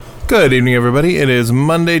Good evening, everybody. It is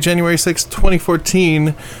Monday, January 6th,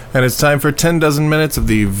 2014, and it's time for 10 dozen minutes of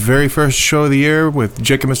the very first show of the year with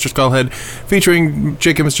Jake and Mr. Skullhead, featuring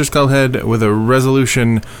Jake and Mr. Skullhead with a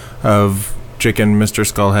resolution of Jake and Mr.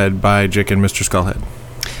 Skullhead by Jake and Mr. Skullhead.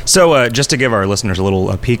 So, just to give our listeners a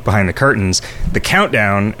little peek behind the curtains, the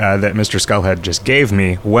countdown that Mr. Skullhead just gave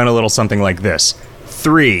me went a little something like this.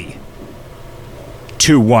 3,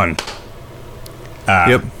 2, 1.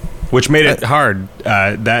 Yep. Which made it hard.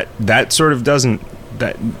 That sort of doesn't...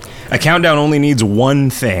 A countdown only needs one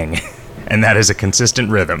thing, and that is a consistent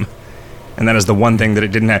rhythm. And that is the one thing that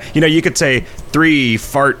it didn't have. You know, you could say 3,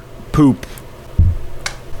 fart, poop.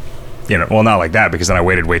 You know, well, not like that, because then I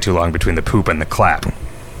waited way too long between the poop and the clap.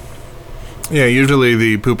 Yeah, usually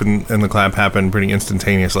the poop and the clap happen pretty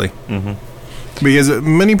instantaneously. Mm-hmm. Because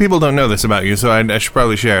many people don't know this about you, so I should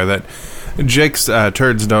probably share that Jake's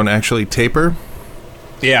turds don't actually taper.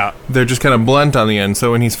 Yeah. They're just kind of blunt on the end,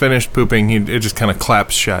 so when he's finished pooping, it just kind of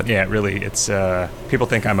claps shut. Yeah, really, it's, people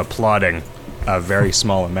think I'm applauding a very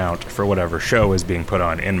small amount for whatever show is being put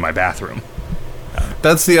on in my bathroom.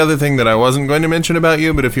 That's the other thing that I wasn't going to mention about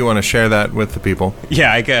you, but if you want to share that with the people.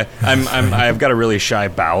 Yeah, I've got a really shy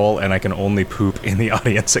bowel, and I can only poop in the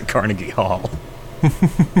audience at Carnegie Hall.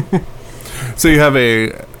 So you have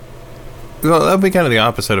well, that would be kind of the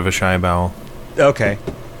opposite of a shy bowel. Okay.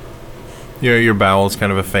 Your bowel's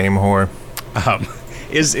kind of a fame whore.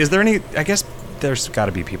 Is there any... I guess there's got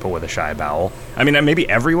to be people with a shy bowel. I mean, maybe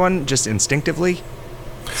everyone just instinctively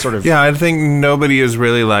sort of... Yeah, I think nobody is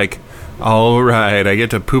really like, all right, I get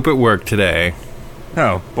to poop at work today.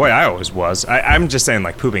 Oh, boy, I always was. I'm just saying,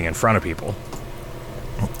 like, pooping in front of people.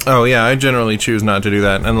 Oh, yeah, I generally choose not to do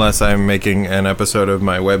that unless I'm making an episode of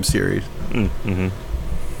my web series. Mm-hmm.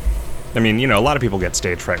 I mean, you know, a lot of people get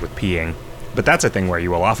stage fright with peeing. But that's a thing where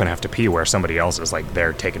you will often have to pee where somebody else is, like,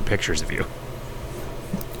 there taking pictures of you.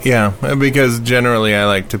 Yeah, because generally I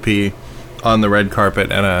like to pee on the red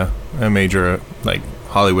carpet at a major, like,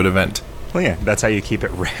 Hollywood event. Well, yeah, that's how you keep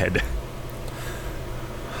it red.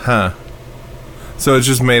 Huh. So it's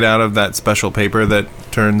just made out of that special paper that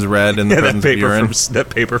turns red in the presence of urine? That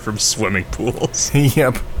paper from swimming pools.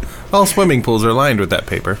 Yep. All swimming pools are lined with that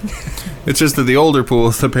paper. It's just that the older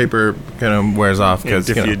pools, the paper kind of wears off. Cause,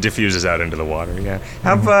 it diffuses out into the water, yeah.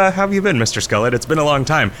 How have you been, Mr. Skullhead? It's been a long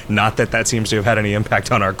time. Not that seems to have had any impact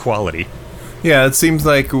on our quality. Yeah, it seems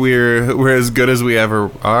like we're as good as we ever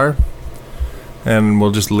are. And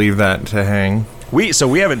we'll just leave that to hang. So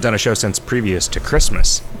we haven't done a show since previous to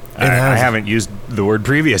Christmas. I haven't used the word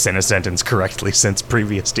previous in a sentence correctly since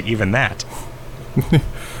previous to even that.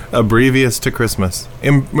 Abbrevious to Christmas.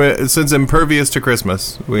 Since impervious to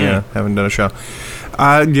Christmas, we haven't done a show.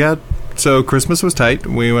 Yeah, so Christmas was tight.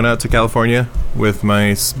 We went out to California with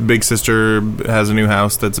my big sister. Has a new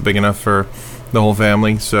house that's big enough for the whole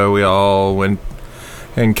family, so we all went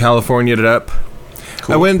and California'd it up.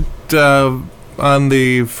 Cool. I went on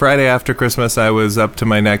the Friday after Christmas. I was up to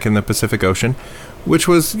my neck in the Pacific Ocean, which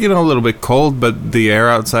was, you know, a little bit cold, but the air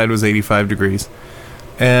outside was 85 degrees.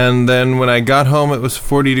 And then when I got home, it was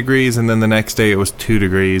 40 degrees, and then the next day it was 2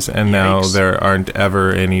 degrees, and Yikes. Now there aren't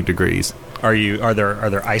ever any degrees. Are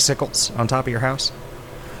there icicles on top of your house?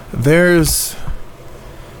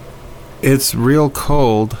 It's real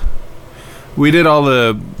cold. We did all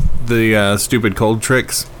the stupid cold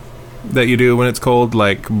tricks that you do when it's cold,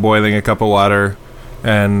 like boiling a cup of water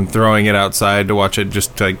and throwing it outside to watch it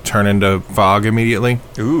just like turn into fog immediately.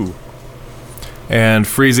 Ooh. And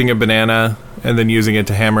freezing a banana and then using it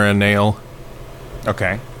to hammer a nail.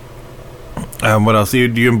 Okay. What else?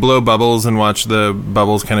 You can blow bubbles and watch the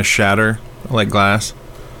bubbles kind of shatter like glass.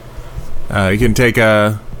 You can take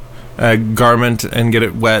a garment and get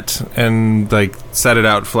it wet and like set it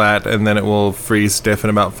out flat, and then it will freeze stiff in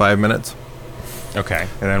about 5 minutes. Okay.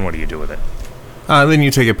 And then what do you do with it? Then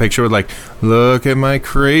you take a picture with like, look at my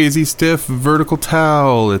crazy stiff vertical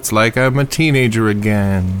towel. It's like I'm a teenager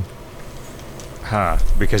again. Huh,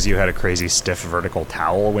 because you had a crazy stiff vertical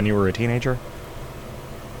towel when you were a teenager?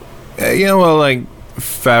 Yeah, well, like,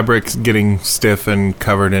 fabric's getting stiff and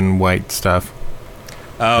covered in white stuff.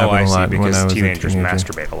 Oh, I see, because teenagers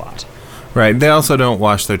masturbate a lot. Right, they also don't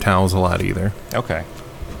wash their towels a lot either. Okay.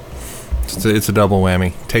 It's a double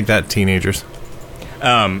whammy. Take that, teenagers.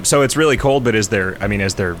 So it's really cold, but is there,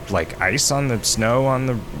 like, ice on the snow on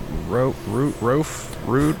the road?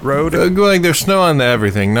 Like, there's snow on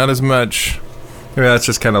everything, not as much... Maybe that's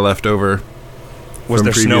just kind of left over. Was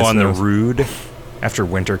there snow on the rood after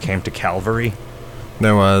winter came to Calvary?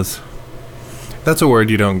 There was. That's a word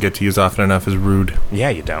you don't get to use often enough, is rude. Yeah,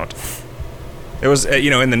 you don't. It was, in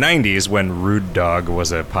the 90s when Rude Dog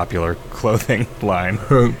was a popular clothing line.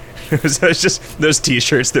 It was just those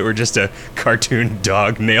T-shirts that were just a cartoon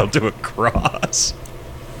dog nailed to a cross.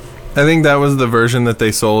 I think that was the version that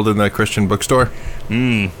they sold in the Christian bookstore.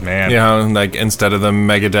 Man. You know, like instead of the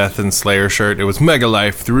Megadeth and Slayer shirt, it was Mega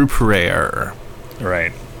Life through prayer.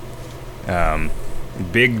 Right.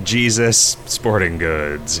 Big Jesus Sporting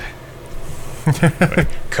Goods.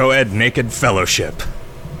 Co-ed Naked Fellowship.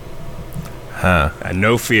 Huh. And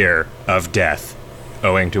no fear of death,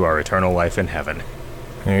 owing to our eternal life in heaven.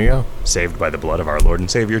 There you go. Saved by the blood of our Lord and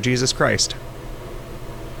Savior Jesus Christ.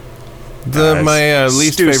 My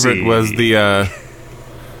least Stussy. favorite was the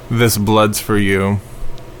This Blood's for You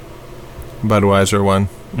Budweiser one.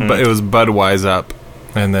 But it was Budweiser Up,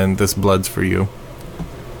 and then This Blood's for You.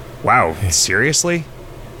 Wow, seriously?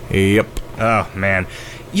 Yep. Oh, man.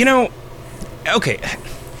 You know, okay,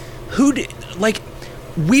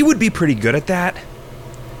 we would be pretty good at that,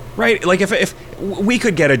 right? Like, if we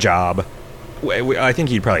could get a job, I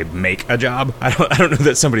think you'd probably make a job. I don't know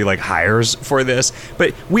that somebody, like, hires for this,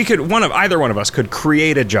 but we could, either one of us could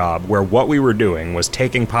create a job where what we were doing was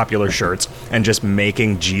taking popular shirts and just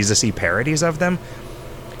making Jesus-y parodies of them.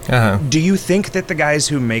 Uh-huh. Do you think that the guys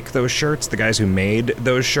who make those shirts, the guys who made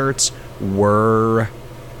those shirts, were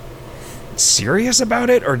serious about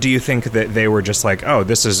it, or do you think that they were just like, oh,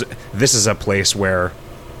 this is a place where,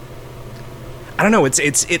 I don't know,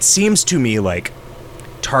 it seems to me like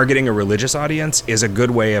targeting a religious audience is a good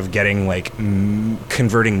way of getting, like,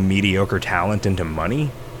 converting mediocre talent into money?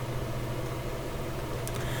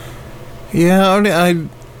 Yeah,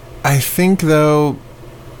 I think, though,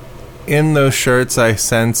 in those shirts I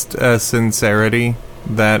sensed a sincerity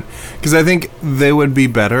that, because I think they would be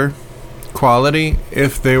better quality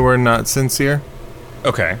if they were not sincere.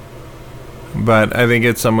 Okay. But I think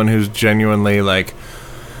it's someone who's genuinely like,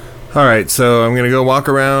 all right, so I'm gonna go walk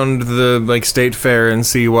around the like state fair and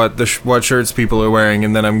see what what shirts people are wearing,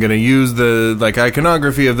 and then I'm gonna use the like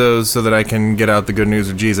iconography of those so that I can get out the good news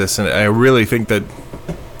of Jesus. And I really think that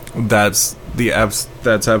that's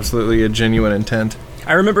absolutely a genuine intent.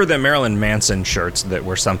 I remember the Marilyn Manson shirts that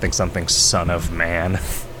were something son of man.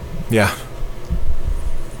 Yeah.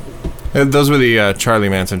 Those were the Charlie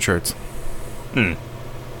Manson shirts. They're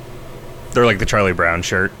like the Charlie Brown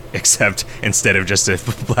shirt, except instead of just a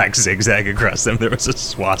black zigzag across them, there was a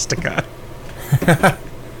swastika.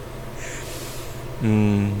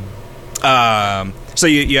 So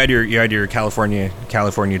you had your California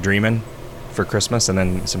dreamin' for Christmas, and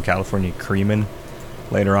then some California creamin'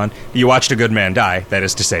 later on. You watched a good man die, that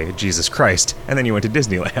is to say, Jesus Christ, and then you went to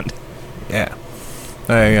Disneyland. Yeah.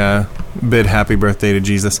 I bid happy birthday to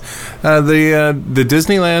Jesus. The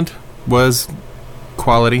Disneyland was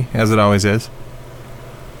quality, as it always is.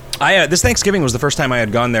 This Thanksgiving was the first time I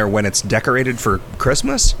had gone there when it's decorated for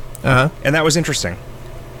Christmas, Uh-huh. and that was interesting.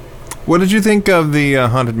 What did you think of the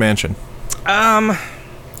Haunted Mansion?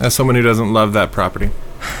 As someone who doesn't love that property.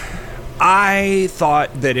 I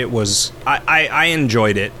thought that it was... I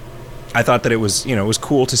enjoyed it. I thought that it was, it was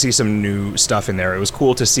cool to see some new stuff in there. It was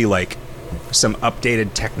cool to see, like, some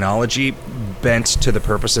updated technology bent to the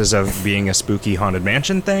purposes of being a spooky Haunted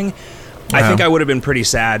Mansion thing. I think I would have been pretty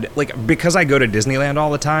sad, like, because I go to Disneyland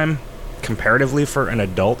all the time, comparatively for an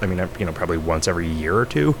adult, I mean, probably once every year or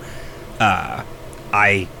two,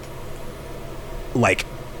 I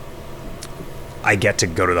get to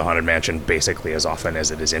go to the Haunted Mansion basically as often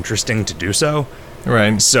as it is interesting to do so.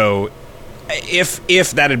 Right. So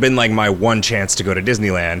if that had been like my one chance to go to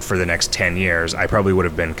Disneyland for the next 10 years, I probably would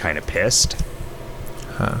have been kind of pissed.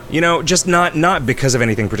 Huh. Just not because of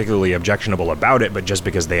anything particularly objectionable about it, but just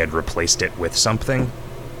because they had replaced it with something.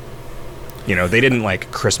 They didn't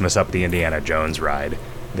like Christmas up the Indiana Jones ride.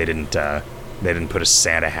 They didn't put a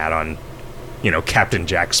Santa hat on, Captain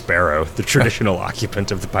Jack Sparrow, the traditional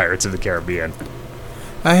occupant of the Pirates of the Caribbean.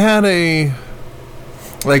 I had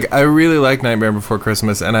I really like Nightmare Before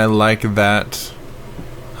Christmas, and I like that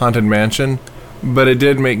Haunted Mansion, but it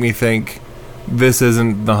did make me think, this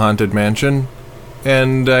isn't the Haunted Mansion,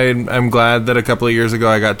 and I'm glad that a couple of years ago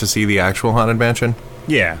I got to see the actual Haunted Mansion.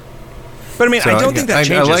 Yeah. But I mean, I don't think that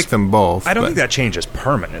changes. I like them both. I don't think that change is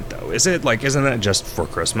permanent, though. Is it? Like, isn't that just for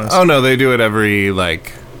Christmas? Oh, no, they do it every,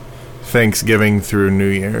 Thanksgiving through New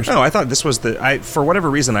Year's. Oh, I thought this was for whatever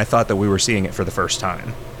reason, I thought that we were seeing it for the first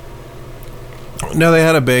time. No, they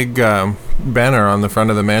had a big banner on the front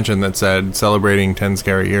of the mansion that said, celebrating 10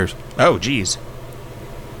 scary years. Oh, geez.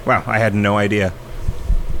 Wow, I had no idea.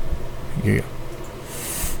 Yeah.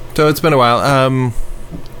 So it's been a while.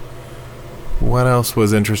 What else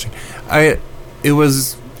was interesting? It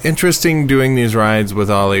was interesting doing these rides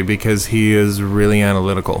with Ollie because he is really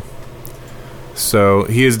analytical. So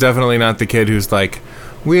he is definitely not the kid who's like,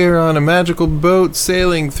 we're on a magical boat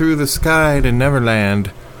sailing through the sky to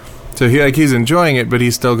Neverland. So he's enjoying it, but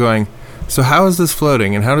he's still going, so how is this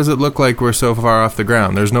floating, and how does it look like we're so far off the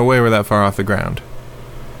ground? There's no way we're that far off the ground.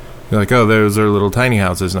 You're like, oh, those are little tiny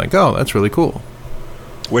houses. And like, oh, that's really cool.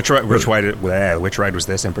 Which ride was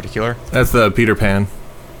this in particular? That's the Peter Pan.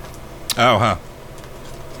 Oh, huh.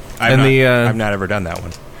 I've not ever done that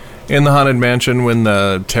one. In the Haunted Mansion, when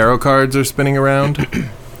the tarot cards are spinning around.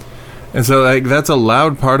 And so, like, that's a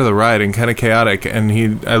loud part of the ride and kind of chaotic. And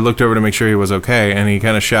I looked over to make sure he was okay, and he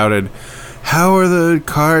kind of shouted, how are the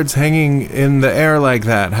cards hanging in the air like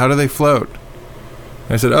that? How do they float?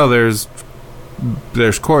 And I said, oh,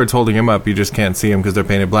 there's cords holding him up. You just can't see them because they're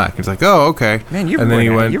painted black. He's like, oh, okay. Man, you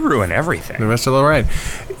ruin everything. The rest of the ride.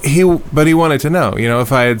 But he wanted to know.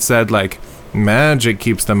 If I had said, like, magic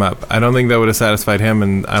keeps them up, I don't think that would have satisfied him,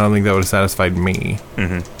 and I don't think that would have satisfied me.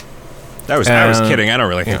 Mm-hmm. I was kidding. I don't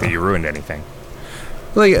really think that you ruined anything.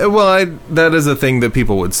 Like, well, that is a thing that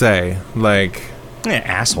people would say. Like, yeah,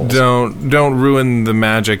 assholes. Don't ruin the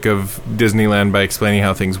magic of Disneyland by explaining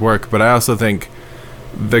how things work. But I also think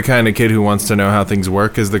the kind of kid who wants to know how things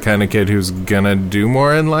work is the kind of kid who's gonna do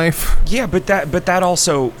more in life. Yeah, but that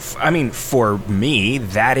also, I mean, for me,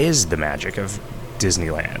 that is the magic of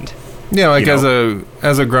Disneyland. Yeah, like as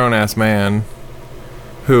a grown ass man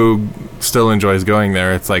who still enjoys going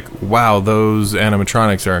there, it's like, wow, those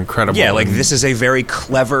animatronics are incredible. Yeah, like this is a very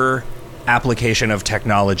clever application of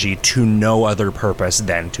technology to no other purpose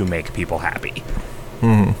than to make people happy.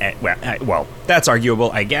 Mm-hmm. Well, that's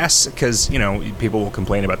arguable, I guess, because, people will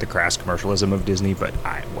complain about the crass commercialism of Disney, but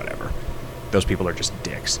whatever. Those people are just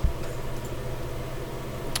dicks.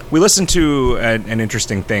 We listened to an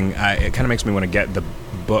interesting thing. It kind of makes me want to get the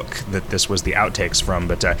book that this was the outtakes from,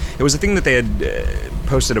 but it was a thing that they had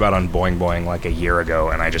posted about on Boing Boing like a year ago,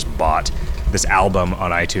 and I just bought this album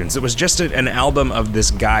on iTunes. It was just an album of this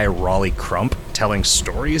guy, Raleigh Crump, telling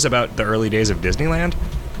stories about the early days of Disneyland.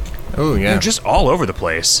 Oh, yeah. Just all over the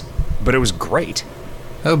place, but it was great.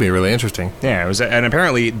 That would be really interesting. Yeah, it was, and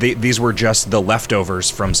apparently these were just the leftovers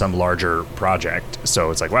from some larger project,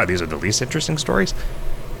 so it's like, wow, these are the least interesting stories?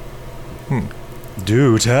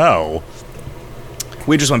 Do tell.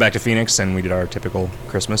 We just went back to Phoenix, and we did our typical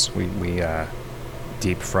Christmas. We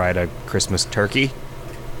deep fried a Christmas turkey.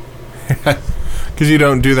 Because you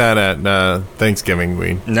don't do that at Thanksgiving.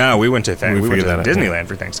 We went to Disneyland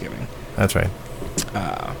for Thanksgiving. That's right.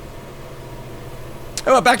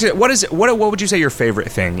 Back to what would you say your favorite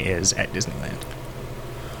thing is at Disneyland?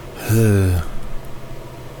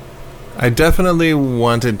 I definitely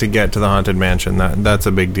wanted to get to the Haunted Mansion. That's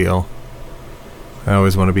a big deal. I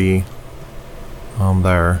always want to be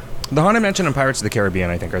there. The Haunted Mansion and Pirates of the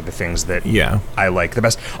Caribbean, I think, are the things that I like the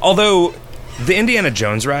best. Although the Indiana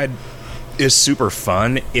Jones ride is super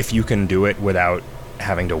fun if you can do it without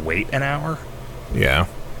having to wait an hour. Yeah.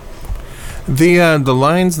 The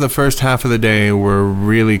lines the first half of the day were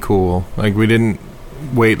really cool. Like, we didn't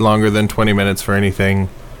wait longer than 20 minutes for anything.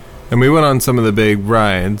 And we went on some of the big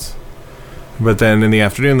rides. But then in the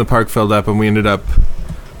afternoon, the park filled up, and we ended up...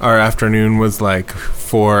 Our afternoon was like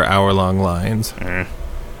 4-hour-long lines.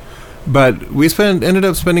 But we ended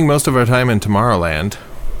up spending most of our time in Tomorrowland.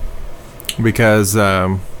 Because,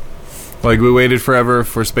 we waited forever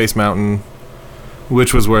for Space Mountain,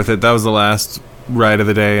 which was worth it. That was the last ride of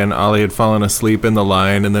the day, and Ollie had fallen asleep in the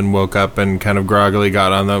line and then woke up and kind of groggily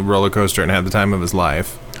got on the roller coaster and had the time of his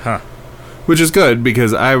life. Huh. Which is good,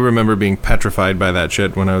 because I remember being petrified by that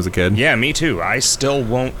shit when I was a kid. Yeah, me too. I still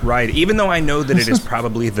won't ride. Even though I know that it is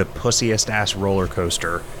probably the pussiest-ass roller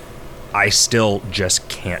coaster, I still just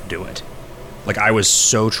can't do it. Like, I was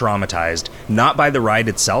so traumatized, not by the ride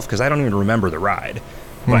itself, because I don't even remember the ride,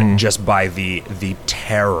 but just by the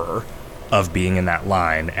terror of being in that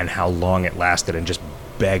line and how long it lasted, and just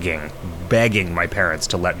begging my parents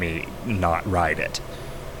to let me not ride it.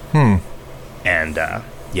 And,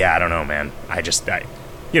 yeah, I don't know, man. I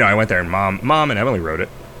went there, and Mom and Emily rode it.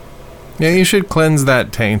 Yeah, you should cleanse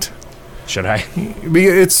that taint. Should I?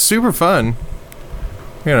 It's super fun.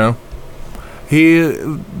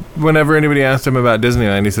 Whenever anybody asked him about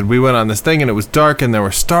Disneyland, he said, we went on this thing, and it was dark, and there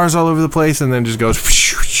were stars all over the place, and then just goes...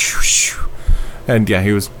 And, yeah,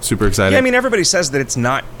 he was super excited. Yeah, I mean, everybody says that it's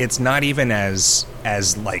not even as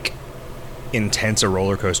like... intense a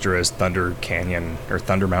roller coaster as Thunder Canyon or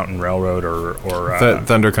Thunder Mountain Railroad or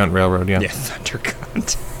Thunder Cunt Railroad, yeah. Yeah, Thunder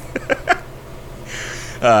Cunt.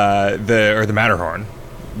 the Matterhorn,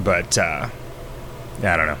 but I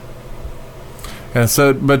don't know. Yeah,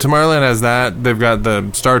 but Tomorrowland has that. They've got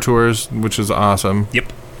the Star Tours, which is awesome.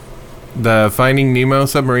 Yep. The Finding Nemo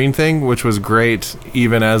submarine thing, which was great,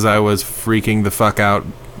 even as I was freaking the fuck out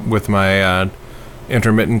with my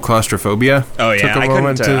intermittent claustrophobia. Oh yeah,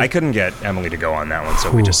 I I couldn't get Emily to go on that one,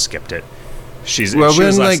 so we just skipped it. She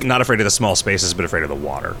was not afraid of the small spaces, but afraid of the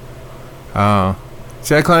water. Oh.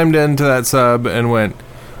 See, I climbed into that sub and went,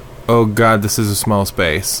 oh god, this is a small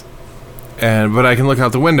space. But I can look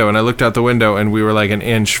out the window, and I looked out the window, and we were like an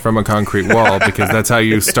inch from a concrete wall, because that's how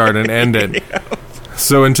you start and end it. Yeah.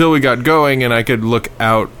 So until we got going, and I could look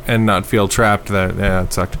out and not feel trapped,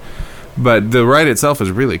 it sucked. But the ride itself is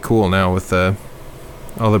really cool now with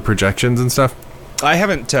all the projections and stuff. I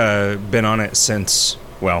haven't been on it since,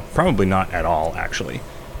 well, probably not at all, actually.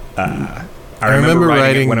 I remember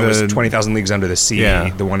riding it when it was 20,000 Leagues Under the Sea,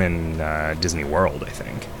 the one in Disney World, I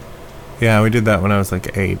think. Yeah, we did that when I was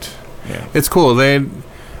like 8. Yeah. It's cool.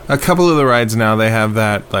 A couple of the rides now, they have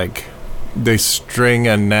that, like, they string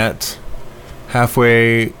a net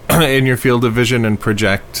halfway in your field of vision and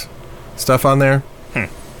project stuff on there.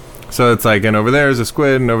 So it's like, and over there is a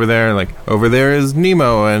squid, and over there is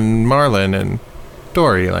Nemo and Marlin and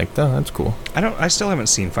Dory. Like, oh, that's cool. I still haven't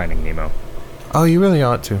seen Finding Nemo. Oh, you really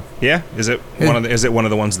ought to. Yeah? Is it one of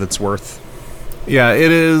the ones that's worth? Yeah,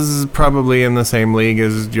 it is probably in the same league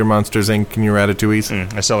as your Monsters, Inc. and your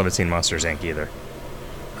Ratatouilles. I still haven't seen Monsters, Inc. either.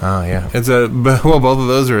 Oh, yeah. Both of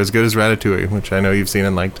those are as good as Ratatouille, which I know you've seen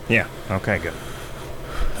and liked. Yeah. Okay, good.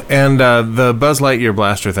 And the Buzz Lightyear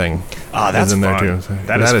blaster thing that's is in fun. there, too. So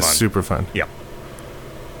that is super fun. Yep.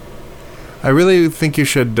 I really think you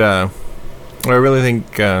should... I really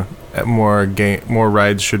think more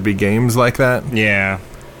rides should be games like that. Yeah.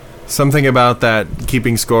 Something about that,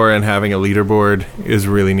 keeping score and having a leaderboard, is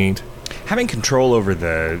really neat. Having control over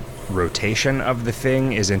the rotation of the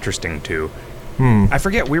thing is interesting, too. I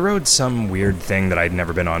forget, we rode some weird thing that I'd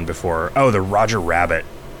never been on before. Oh, the Roger Rabbit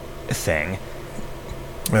thing.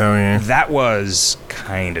 Oh, yeah. That was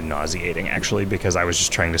kind of nauseating, actually, because I was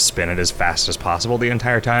just trying to spin it as fast as possible the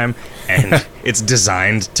entire time, and it's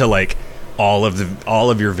designed to, like... All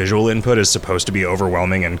of your visual input is supposed to be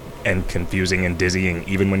overwhelming and confusing and dizzying,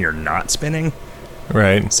 even when you're not spinning.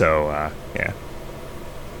 Right. So, yeah.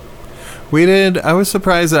 I was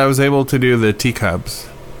surprised that I was able to do the teacups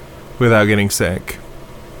without getting sick.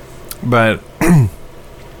 But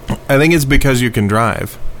I think it's because you can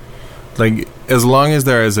drive. Like, as long as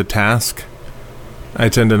there is a task, I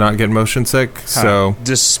tend to not get motion sick. So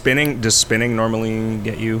does spinning normally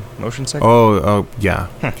get you motion sick? Oh, yeah.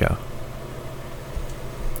 Yeah.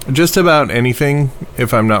 Just about anything,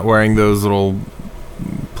 if I'm not wearing those little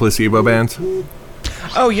placebo bands.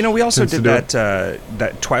 Oh, we also did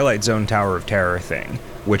that Twilight Zone Tower of Terror thing,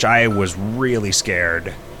 which I was really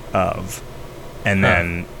scared of, and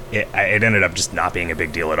then it ended up just not being a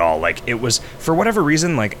big deal at all. Like, it was, for whatever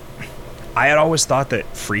reason, like, I had always thought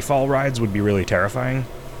that freefall rides would be really terrifying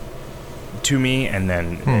to me, and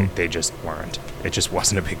then they just weren't. It just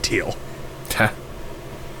wasn't a big deal.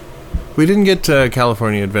 We didn't get to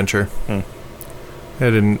California Adventure.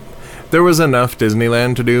 There was enough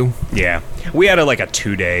Disneyland to do. Yeah. We had a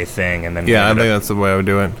 2-day thing, and then... Yeah, I think that's the way I would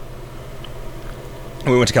do it.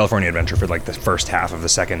 We went to California Adventure for, the first half of the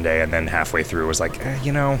second day, and then halfway through was like,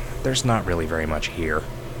 there's not really very much here.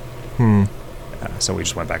 So we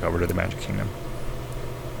just went back over to the Magic Kingdom.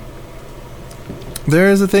 There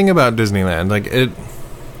is a thing about Disneyland. Like,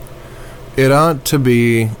 it ought to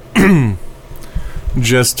be...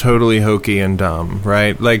 just totally hokey and dumb,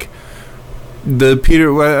 right? Like, I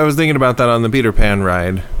was thinking about that on the Peter Pan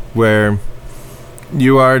ride, where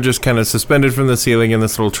you are just kind of suspended from the ceiling in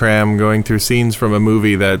this little tram going through scenes from a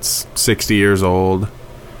movie that's 60 years old,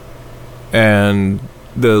 and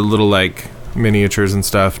the little, miniatures and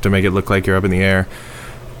stuff to make it look like you're up in the air.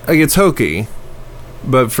 Like, it's hokey,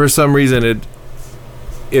 but for some reason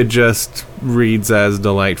it just reads as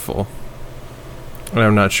delightful. And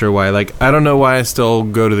I'm not sure why. I don't know why I still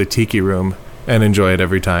go to the Tiki Room and enjoy it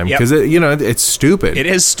every time. Because, it's stupid. It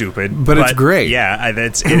is stupid. But it's great. Yeah, it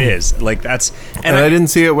is. And I didn't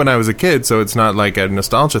see it when I was a kid, so it's not like a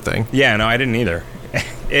nostalgia thing. Yeah, no, I didn't either.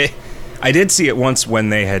 I did see it once when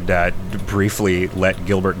they had briefly let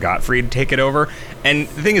Gilbert Gottfried take it over. And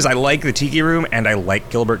the thing is, I like the Tiki Room, and I like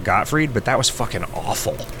Gilbert Gottfried, but that was fucking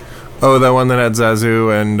awful. Oh, that one that had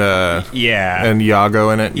Zazu and and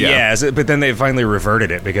Yago in it? Yeah, but then they finally reverted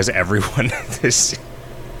it because everyone...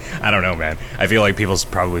 I don't know, man. I feel like people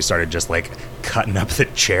probably started just, cutting up the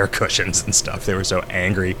chair cushions and stuff. They were so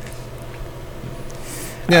angry.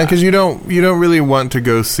 Yeah, because you don't really want to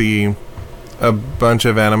go see a bunch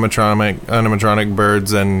of animatronic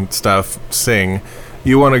birds and stuff sing.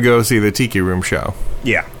 You want to go see the Tiki Room show.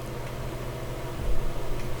 Yeah.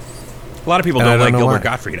 A lot of people don't like Gilbert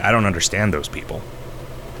Gottfried. I don't understand those people.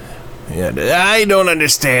 Yeah, I don't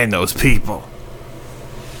understand those people.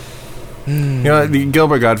 You know,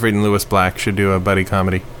 Gilbert Gottfried and Louis Black should do a buddy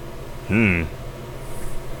comedy.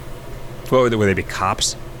 What would they be,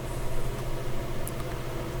 cops?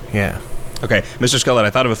 Yeah. Okay, Mr. Scullett, I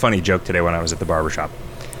thought of a funny joke today when I was at the barbershop.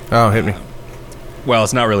 Oh, hit me. Well,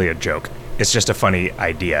 it's not really a joke. It's just a funny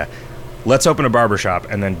idea. Let's open a barbershop,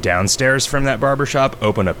 and then downstairs from that barbershop,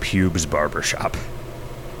 open a pubes barbershop.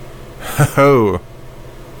 Oh.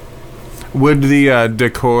 Would the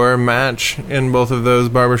decor match in both of those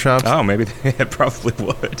barbershops? Oh, maybe it probably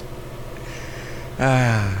would.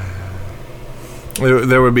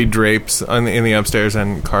 There would be drapes in the upstairs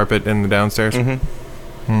and carpet in the downstairs.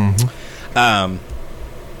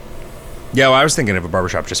 Yeah, well, I was thinking of a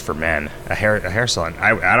barbershop just for men. A hair salon.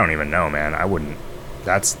 I don't even know, man. I wouldn't.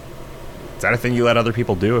 Is that a thing you let other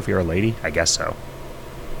people do if you're a lady? I guess so.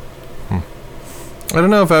 I don't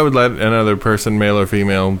know if I would let another person, male or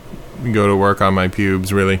female, go to work on my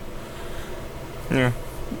pubes, really. Yeah.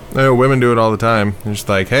 I know women do it all the time. They're just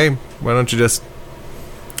like, hey, why don't you just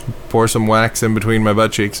pour some wax in between my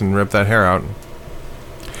butt cheeks and rip that hair out?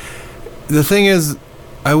 The thing is,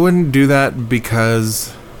 I wouldn't do that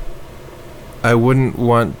because I wouldn't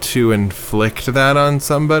want to inflict that on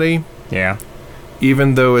somebody. Yeah.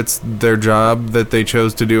 Even though it's their job that they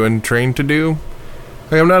chose to do and trained to do.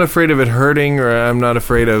 Like, I'm not afraid of it hurting, or I'm not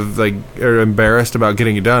afraid of, like, or embarrassed about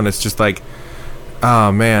getting it done. It's just like,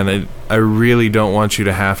 oh man, I really don't want you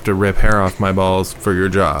to have to rip hair off my balls for your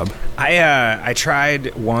job. I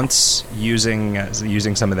tried once using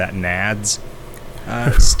some of that NADS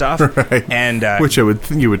stuff, right. And which you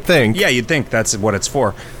would think. Yeah, you'd think that's what it's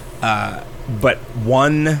for. But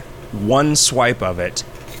one swipe of it,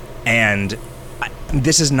 and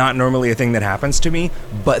this is not normally a thing that happens to me,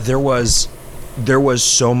 but there was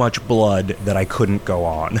so much blood that I couldn't go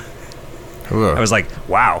on. Ugh. I was like,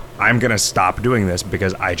 wow, I'm going to stop doing this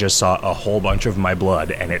because I just saw a whole bunch of my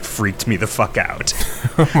blood and it freaked me the fuck out.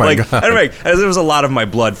 Oh my God. I don't know, there was a lot of my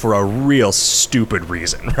blood for a real stupid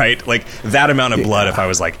reason, right? Like, that amount of blood, if I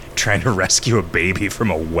was like trying to rescue a baby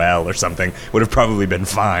from a well or something, would have probably been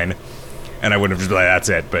fine. And I wouldn't have just been like, that's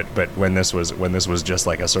it. But when this was just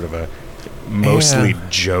like a sort of a mostly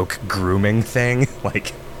joke grooming thing,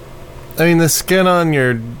 like, I mean, the skin on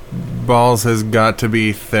your balls has got to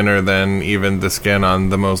be thinner than even the skin on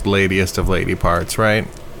the most ladiest of lady parts, right?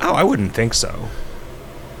 Oh, I wouldn't think so.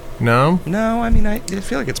 No? No, I mean, I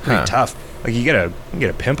feel like it's pretty tough. Like, you get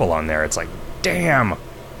a pimple on there, it's like, damn,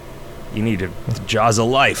 you need the jaws of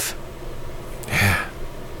life. Yeah.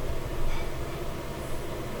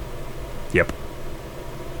 Yep.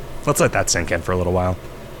 Let's let that sink in for a little while.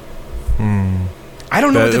 I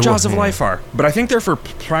don't know what the jaws of life are, but I think they're for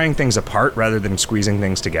prying things apart rather than squeezing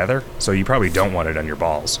things together, so you probably don't want it on your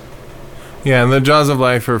balls. Yeah, and the jaws of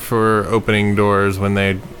life are for opening doors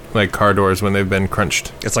like car doors when they've been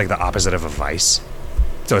crunched. It's like the opposite of a vice,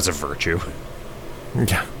 so it's a virtue.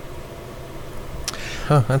 Yeah.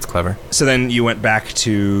 Oh, that's clever. So then you went back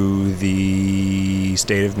to the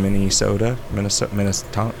state of Minnesota? Minnesota.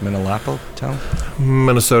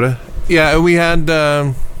 Yeah, we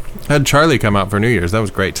had Charlie come out for New Year's. That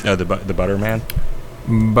was great. Oh, the Butterman?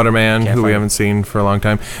 Butterman, who we haven't seen for a long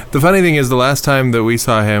time. The funny thing is, the last time that we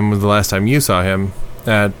saw him was the last time you saw him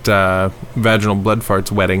at Vaginal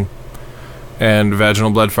Bloodfart's wedding. And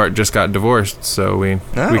Vaginal Bloodfart just got divorced, so we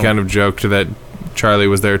kind of joked that Charlie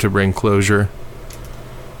was there to bring closure,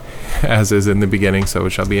 as is in the beginning, so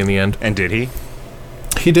it shall be in the end. And did he?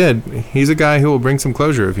 He did. He's a guy who will bring some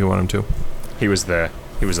closure if you want him to. He was the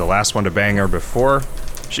last one to bang her before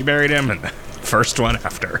she married him, and the first one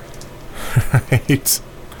after. Right.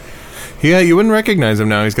 Yeah, you wouldn't recognize him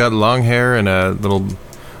now. He's got long hair and a little,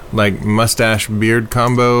 like, mustache beard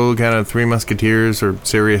combo, kind of Three Musketeers or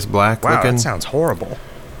Sirius Black looking. Wow, that sounds horrible.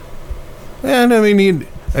 Yeah, I mean,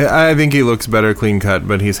 I think he looks better clean cut,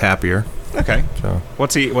 but he's happier. Okay. So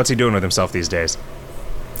what's he doing with himself these days?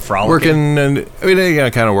 Frolicking? Working, and I mean, yeah,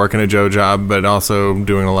 kind of working a Joe job, but also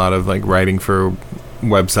doing a lot of, like, writing for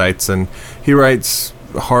websites, and he writes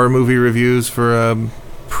horror movie reviews for a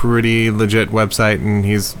pretty legit website, and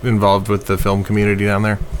he's involved with the film community down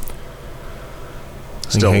there.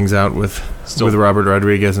 He hangs out with Robert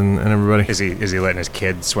Rodriguez and everybody. Is he letting his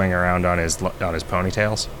kid swing around on his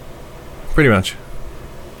ponytails? Pretty much.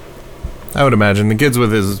 I would imagine the kid's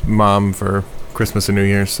with his mom for Christmas and New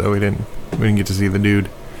Year's, so we didn't get to see the dude.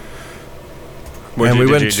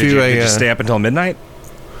 Did you stay up until midnight?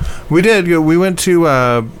 We did. We went to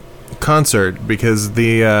a concert because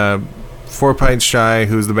the Four Pints Shy,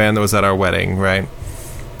 who's the band that was at our wedding, right?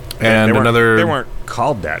 And they weren't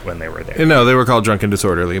called that when they were there. No, they were called Drunk and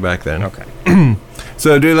Disorderly back then. Okay.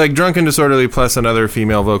 So do like Drunk and Disorderly plus another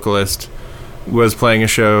female vocalist was playing a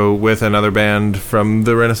show with another band from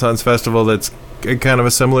the Renaissance Festival that's kind of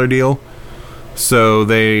a similar deal. So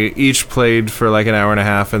they each played for like an hour and a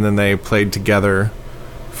half, and then they played together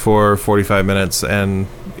for 45 minutes, and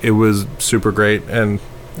it was super great, and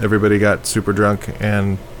everybody got super drunk,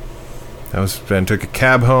 and then took a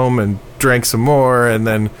cab home and drank some more, and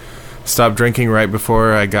then stopped drinking right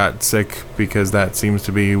before I got sick, because that seems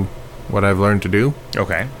to be what I've learned to do.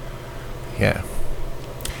 Okay. Yeah.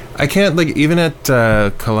 I can't, like, even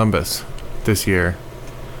at Columbus this year,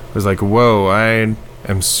 it was like, whoa, I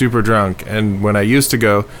am super drunk, and when I used to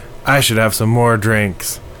go, I should have some more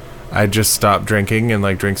drinks, I just stopped drinking and,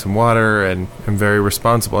 like, drink some water, and am very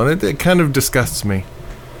responsible, and it kind of disgusts me.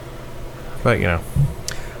 But, you know.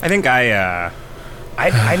 I think I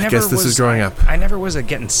never guess this is growing up. I never was a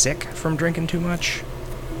getting sick from drinking too much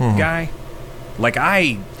guy. Like,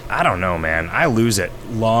 I don't know, man. I lose it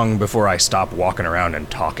long before I stop walking around and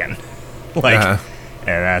talking. Like,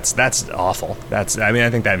 and that's awful. I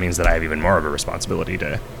think that means that I have even more of a responsibility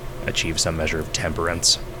to achieve some measure of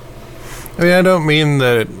temperance. I mean, I don't mean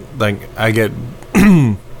that, like, I get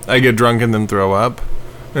I get drunk and then throw up.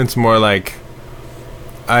 It's more like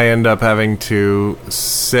I end up having to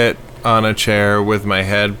sit on a chair with my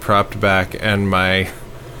head propped back and my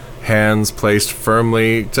hands placed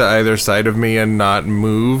firmly to either side of me and not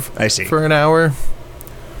move for an hour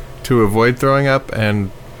to avoid throwing up,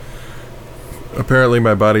 and apparently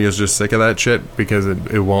my body is just sick of that shit because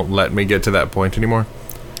it won't let me get to that point anymore.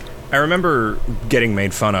 I remember getting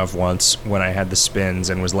made fun of once when I had the spins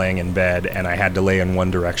and was laying in bed, and I had to lay in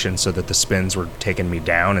one direction so that the spins were taking me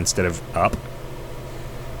down instead of up.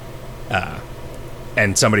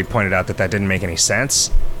 And somebody pointed out that didn't make any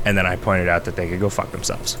sense, and then I pointed out that they could go fuck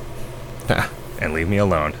themselves and leave me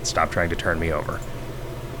alone and stop trying to turn me over.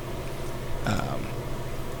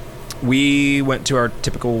 We went to our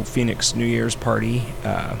typical Phoenix New Year's party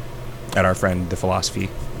at our friend the philosophy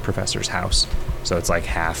professor's house. So it's like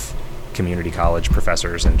half community college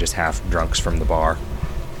professors and just half drunks from the bar.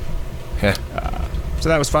 So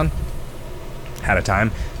that was fun. Had a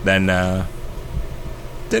time. Then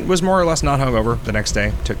it was more or less not hungover the next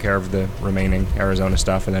day. Took care of the remaining Arizona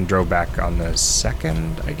stuff, and then drove back on the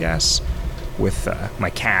 2nd, I guess, with my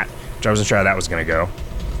cat, which I wasn't sure how that was going to go.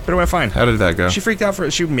 But it went fine. How did that go? She freaked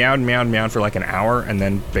out she meowed for like an hour, and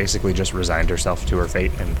then basically just resigned herself to her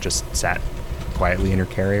fate and just sat quietly in her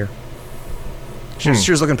carrier. She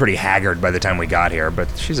was looking pretty haggard by the time we got here, but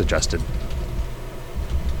she's adjusted.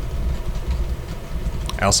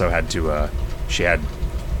 I also had to,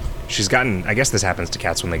 she's gotten, I guess this happens to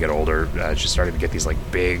cats when they get older, she started to get these like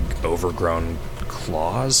big overgrown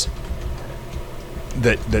claws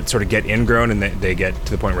that sort of get ingrown, and they get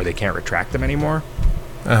to the point where they can't retract them anymore.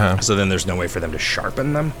 So then there's no way for them to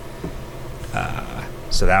sharpen them.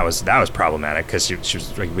 So that was problematic, because she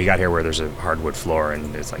was like, we got here where there's a hardwood floor,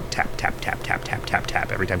 and it's like tap, tap, tap, tap, tap, tap,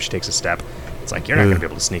 tap. Every time she takes a step, it's like, you're not going to be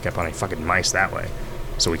able to sneak up on any fucking mice that way.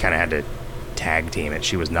 So we kind of had to tag team it.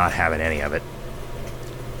 She was not having any of it.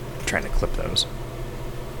 I'm trying to clip those.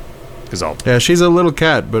 Yeah, she's a little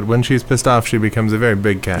cat, but when she's pissed off, she becomes a very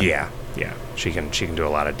big cat. Yeah. She can do a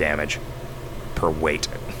lot of damage per weight.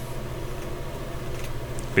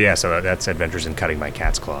 But yeah, so that's Adventures in Cutting My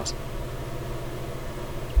Cat's Claws.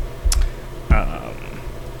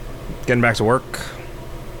 Getting back to work,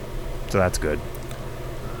 so that's good.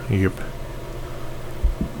 Yep.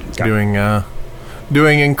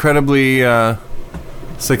 Doing incredibly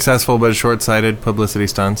successful but short-sighted publicity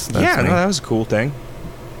stunts. That was a cool thing.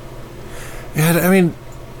 Yeah, I mean,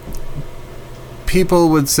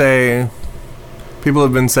 people have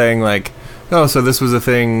been saying, like, oh, so this was a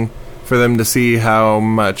thing for them to see how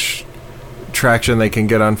much traction they can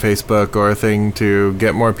get on Facebook, or a thing to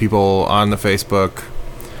get more people on the Facebook,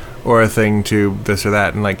 or a thing to this or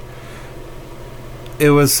that. And, like,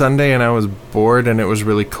 it was Sunday and I was bored and it was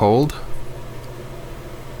really cold.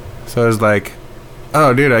 So I was like,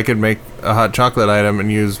 oh, dude, I could make a hot chocolate item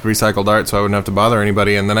and use recycled art so I wouldn't have to bother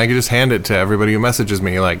anybody, and then I could just hand it to everybody who messages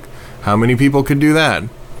me. Like, how many people could do that?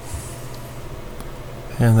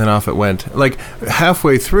 And then off it went. Like,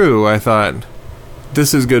 halfway through, I thought,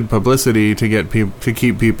 this is good publicity to get to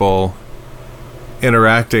keep people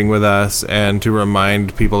interacting with us, and to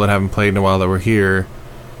remind people that haven't played in a while that we're here,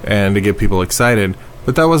 and to get people excited.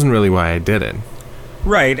 But that wasn't really why I did it.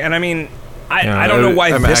 Right, and I mean, I don't know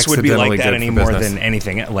why this would be like that any more than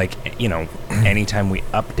anything. Like, anytime we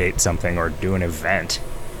update something or do an event.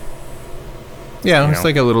 Yeah, it's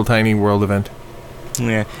like a little tiny world event.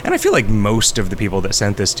 Yeah, and I feel like most of the people that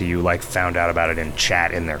sent this to you, like, found out about it in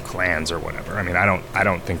chat in their clans or whatever. I mean, I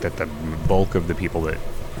don't think that the bulk of the people that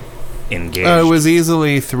engaged. It was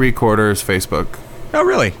easily 3/4 Facebook. Oh,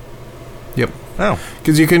 really? Yep. Oh.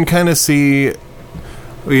 Because you can kind of see,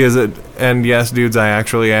 and yes, dudes, I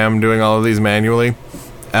actually am doing all of these manually.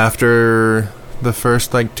 After the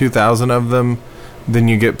first, 2,000 of them, then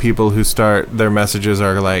you get people who start, their messages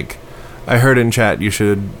are like, I heard in chat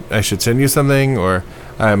I should send you something, or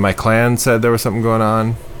my clan said there was something going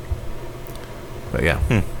on. But yeah.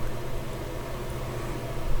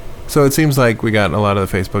 So it seems like we got a lot of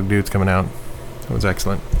the Facebook dudes coming out. It was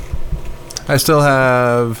excellent. I still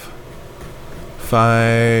have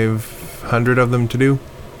 500 of them to do,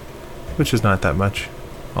 which is not that much,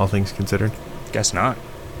 all things considered. Guess not.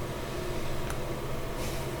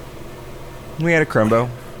 We had a Crimbo.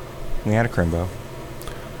 We had a Crimbo.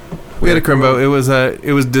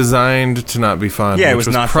 It was designed to not be fun. Yeah, it was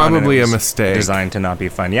not fun, probably and it was a mistake. Designed to not be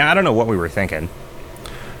fun. Yeah, I don't know what we were thinking.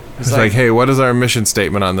 It's like, hey, what is our mission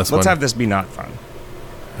statement on this one? Let's have this be not fun.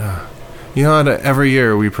 You know, every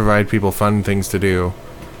year we provide people fun things to do,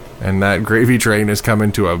 and that gravy train is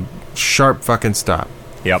coming to a sharp fucking stop.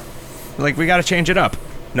 Yep. Like, we got to change it up.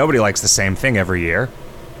 Nobody likes the same thing every year.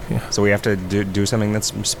 Yeah. So we have to do something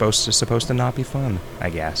that's supposed to not be fun,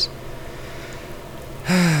 I guess.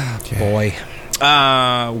 Boy.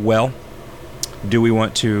 Well, do we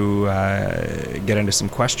want to get into some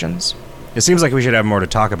questions? It seems like we should have more to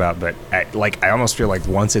talk about, but I almost feel like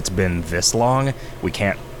once it's been this long, we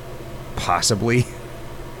can't possibly.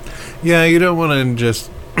 Yeah, you don't want to just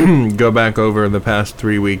go back over the past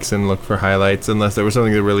 3 weeks and look for highlights unless there was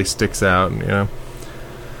something that really sticks out, you know.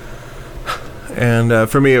 And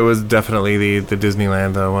for me, it was definitely the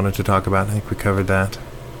Disneyland that I wanted to talk about. I think we covered that.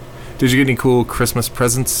 Did you get any cool Christmas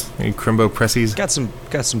presents? Any Crimbo Pressies? Got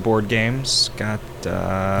some board games. Got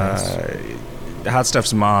Nice. Hot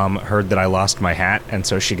Stuff's mom heard that I lost my hat, and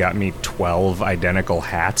so she got me 12 identical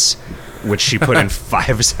hats, which she put in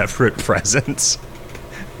 5 separate presents,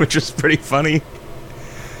 which was pretty funny.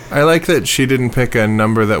 I like that she didn't pick a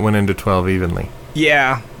number that went into 12 evenly.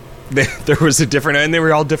 Yeah. There was a different, and they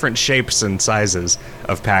were all different shapes and sizes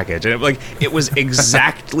of package, and it was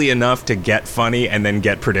exactly enough to get funny and then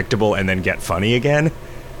get predictable and then get funny again.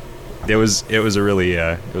 It was a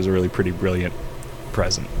really pretty brilliant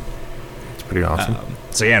present. It's pretty awesome.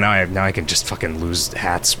 So yeah, now I can just fucking lose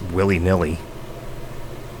hats willy nilly.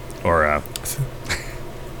 Or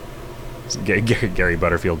Gary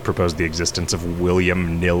Butterfield proposed the existence of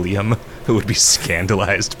William Nilliam, who would be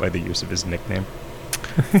scandalized by the use of his nickname.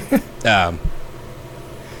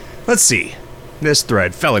 Let's see. This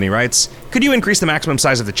thread, Felony writes, could you increase the maximum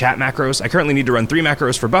size of the chat macros? I currently need to run 3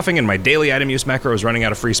 macros for buffing, and my daily item use macro is running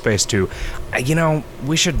out of free space too.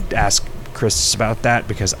 We should ask Chris about that,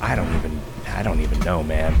 because I don't even know,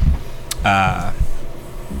 man.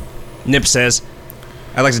 Nip says,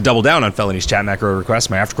 I'd like to double down on Felony's chat macro request.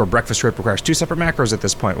 My aftercore breakfast trip requires 2 separate macros at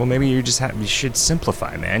this point. Well, maybe you should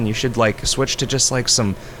simplify, man. You should switch to just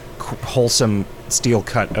some wholesome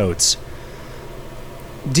steel-cut oats.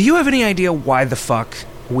 Do you have any idea why the fuck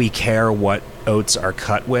we care what oats are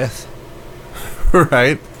cut with?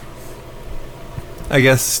 Right. I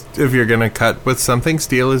guess if you're gonna cut with something,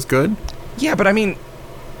 steel is good. Yeah, but I mean,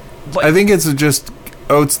 I think it's just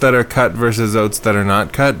oats that are cut versus oats that are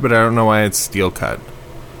not cut, but I don't know why it's steel cut.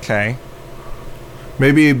 Okay.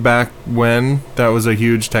 Maybe back when that was a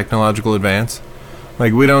huge technological advance.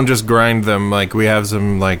 We don't just grind them, we have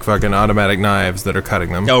some, fucking automatic knives that are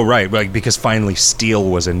cutting them. Oh, right, because finally steel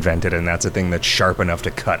was invented, and that's a thing that's sharp enough to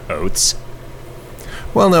cut oats.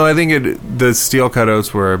 Well, no, I think the steel cut oats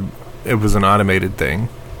it was an automated thing.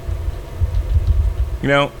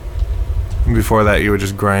 Before that, you would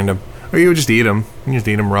just grind them. Or you would just eat them. You just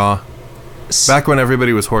eat them raw. Back when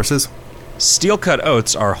everybody was horses. Steel cut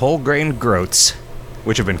oats are whole grain groats,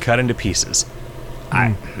 which have been cut into pieces.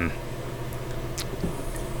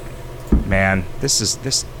 Man,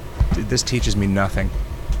 this teaches me nothing.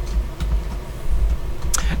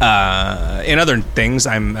 In other things,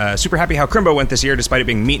 I'm super happy how Crimbo went this year, despite it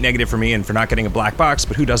being meat negative for me and for not getting a black box,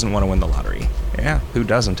 but who doesn't want to win the lottery? Yeah, who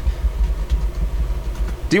doesn't?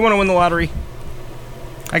 Do you want to win the lottery?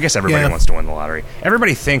 I guess everybody wants to win the lottery.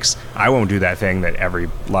 Everybody thinks I won't do that thing that every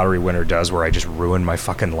lottery winner does where I just ruin my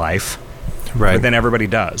fucking life. Right. But then everybody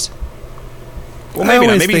does. Well, maybe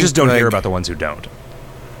not. Maybe you just don't hear about the ones who don't.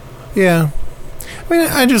 Yeah.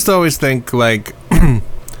 I just always think,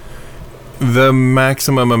 the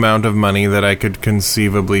maximum amount of money that I could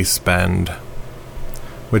conceivably spend,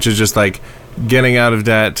 which is just, getting out of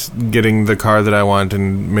debt, getting the car that I want,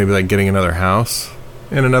 and maybe, getting another house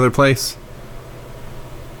in another place.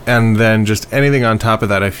 And then just anything on top of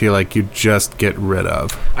that, I feel like you just get rid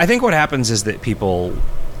of. I think what happens is that people,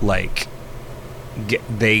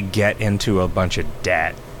 get into a bunch of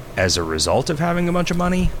debt as a result of having a bunch of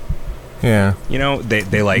money. Yeah. You know,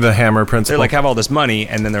 they like the hammer principle. They like have all this money,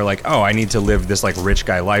 and then they're like, oh, I need to live this like rich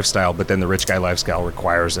guy lifestyle, but then the rich guy lifestyle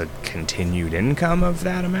requires a continued income of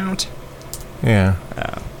that amount. Yeah.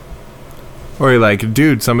 Or you're like,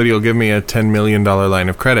 dude, somebody will give me a $10 million line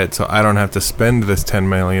of credit, so I don't have to spend this $10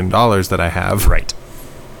 million that I have. Right.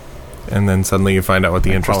 And then suddenly you find out what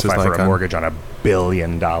the interest is like. Qualify for a mortgage on a $1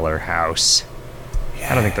 billion house.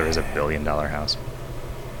 Yeah. I don't think there is a $1 billion house.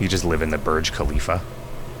 You just live in the Burj Khalifa.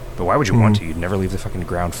 But why would you want to? You'd never leave the fucking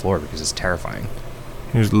ground floor because it's terrifying.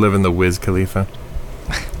 You just live in the Wiz Khalifa.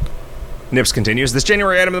 Nips continues, this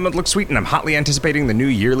January item of the month looks sweet, and I'm hotly anticipating the new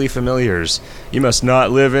yearly familiars. You must not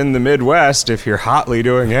live in the Midwest if you're hotly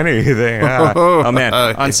doing anything. Oh, man.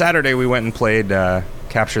 On Saturday, we went and played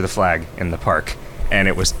Capture the Flag in the park, and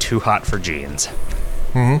it was too hot for jeans.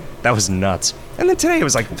 Mm-hmm. That was nuts. And then today, it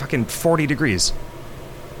was like fucking 40 degrees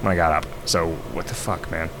when I got up. So, what the fuck,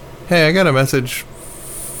 man? Hey, I got a message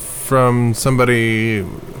from somebody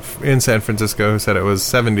in San Francisco who said it was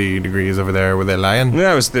 70 degrees over there. Were they lying?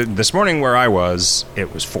 Yeah, it was this morning where I was,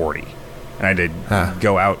 it was 40. And I did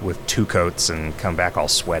go out with 2 coats and come back all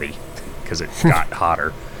sweaty because it got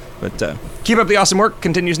hotter. But keep up the awesome work,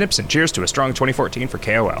 continues Nipson. Cheers to a strong 2014 for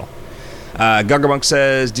KoL. Guggerbunk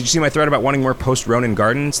says, did you see my thread about wanting more post-Ronin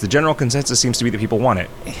gardens? The general consensus seems to be that people want it.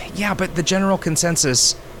 Yeah, but the general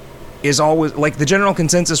consensus is always... Like, the general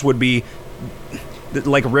consensus would be...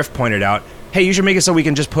 Like Riff pointed out, hey, you should make it so we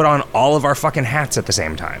can just put on all of our fucking hats at the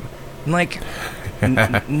same time. I'm like,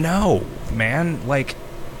 no, man. Like,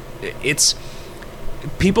 it's...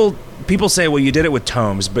 People say, well, you did it with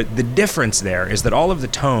tomes, but the difference there is that all of the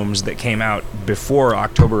tomes that came out before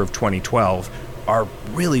October of 2012 are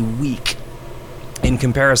really weak in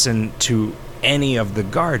comparison to any of the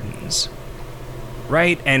gardens.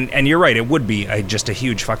 Right? And you're right, it would be just a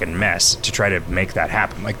huge fucking mess to try to make that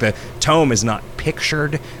happen. Like, the tome is not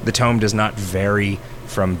pictured. The tome does not vary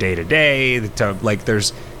from day to day.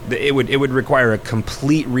 It would require a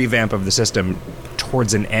complete revamp of the system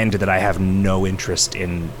towards an end that I have no interest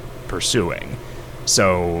in pursuing.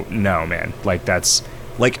 So, no, man. Like, that's...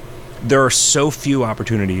 Like, there are so few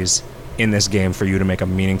opportunities in this game for you to make a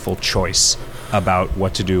meaningful choice about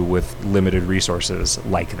what to do with limited resources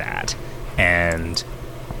like that. And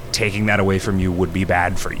taking that away from you would be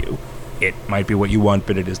bad for you. It might be what you want,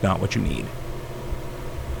 but it is not what you need.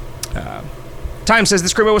 Time says,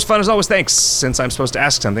 this Crimbo was fun as always, thanks. Since I'm supposed to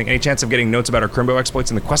ask something, any chance of getting notes about our Crimbo exploits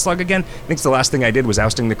in the quest log again? I think the last thing I did was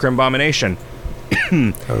ousting the Crimbomination.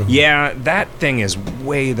 Yeah, that thing is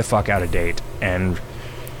way the fuck out of date, and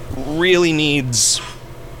really needs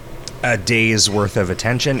a day's worth of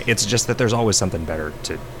attention. It's just that there's always something better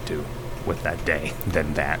to do with that day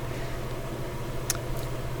than that.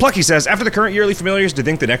 Plucky says, after the current yearly familiars, do you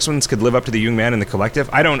think the next ones could live up to the Young Man and the Collective?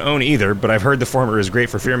 I don't own either, but I've heard the former is great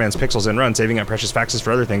for Fearman's pixels and run, saving up precious faxes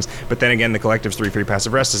for other things, but then again, the Collective's 3 free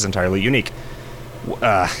passive rest is entirely unique.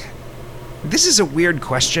 This is a weird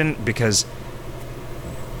question, because...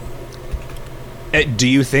 do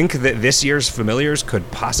you think that this year's familiars could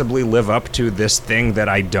possibly live up to this thing that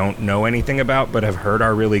I don't know anything about, but have heard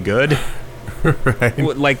are really good? Right.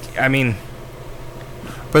 Like, I mean...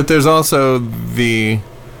 But there's also the...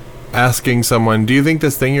 asking someone, do you think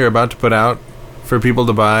this thing you're about to put out for people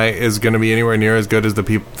to buy is going to be anywhere near as good as the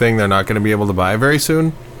thing they're not going to be able to buy very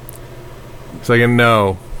soon? It's like,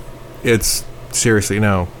 no. It's seriously,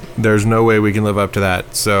 no. There's no way we can live up to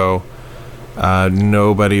that. So,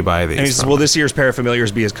 nobody buy these. And he says, will this year's pair of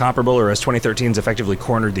familiars be as comparable, or as 2013's effectively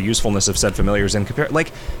cornered the usefulness of said familiars in compare?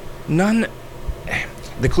 Like, none...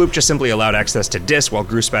 The Kloop just simply allowed access to Dis, while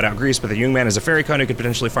Groose spat out Grease, but the Young Man is a fairy con who could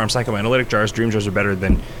potentially farm psychoanalytic jars. Dream jars are better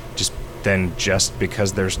than just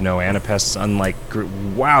because there's no anapests, unlike...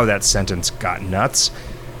 Wow, that sentence got nuts.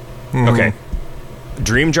 Mm-hmm. Okay.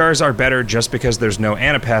 Dream jars are better just because there's no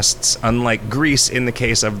anapests, unlike Grease in the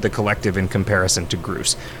case of the Collective in comparison to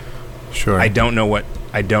Groose. Sure. I don't know what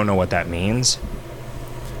that means.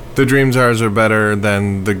 The Dream jars are better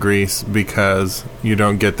than the Grease because you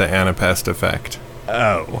don't get the anapest effect.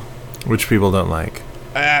 Oh. Which people don't like.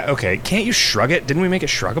 Okay. Can't you shrug it? Didn't we make it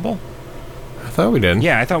shruggable? I thought we did.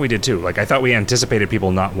 Yeah, I thought we did too. Like, I thought we anticipated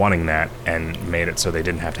people not wanting that and made it so they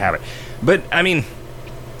didn't have to have it. But, I mean,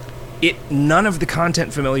 none of the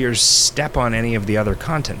content familiars step on any of the other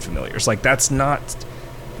content familiars. Like, that's not...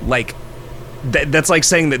 Like... That's like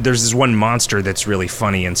saying that there's this one monster that's really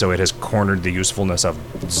funny, and so it has cornered the usefulness of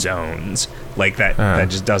zones. Like, that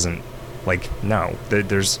just doesn't... Like, no.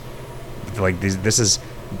 There's... Like,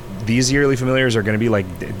 these yearly familiars are going to be,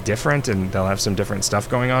 like, different, and they'll have some different stuff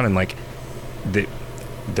going on, and, like,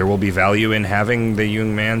 there will be value in having the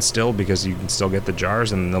Yung Man still because you can still get the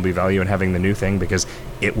jars, and there'll be value in having the new thing because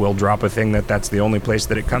it will drop a thing that's the only place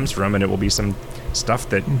that it comes from, and it will be some stuff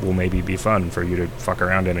that will maybe be fun for you to fuck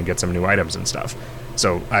around in and get some new items and stuff.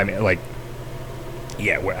 So, I mean, like,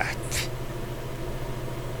 yeah, I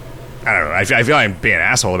don't know. I feel like I'm being an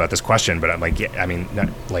asshole about this question, but I'm like, yeah, I mean, not,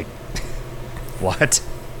 like, what?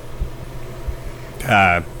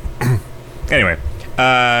 Anyway,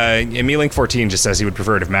 Emilink14 just says he would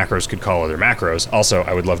prefer it if macros could call other macros. Also,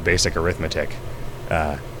 I would love basic arithmetic.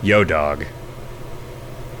 Yo, dog.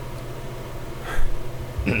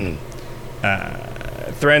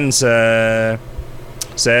 Threns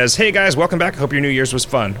says, hey guys, welcome back. Hope your New Year's was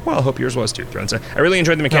fun. Well, I hope yours was too, Threns. I really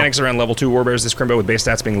enjoyed the mechanics around level 2 warbears this Crimbo with base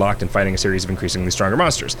stats being locked and fighting a series of increasingly stronger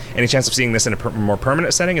monsters. Any chance of seeing this in a more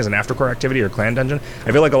permanent setting as an aftercore activity or clan dungeon?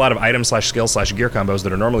 I feel like a lot of item/skill/gear combos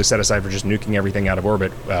that are normally set aside for just nuking everything out of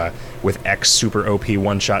orbit with X super OP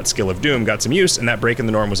one-shot skill of doom got some use, and that break in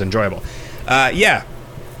the norm was enjoyable. Yeah.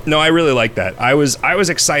 No, I really like that. I was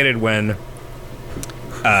excited when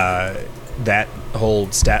that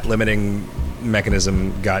whole stat limiting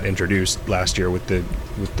mechanism got introduced last year with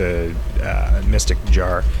the Mystic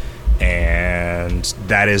Jar, and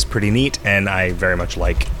that is pretty neat, and I very much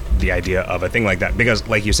like the idea of a thing like that because,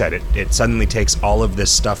 like you said, it suddenly takes all of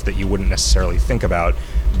this stuff that you wouldn't necessarily think about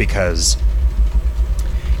because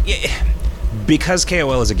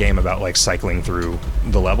KoL is a game about like cycling through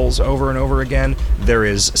the levels over and over again. There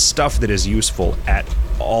is stuff that is useful at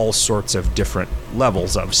all sorts of different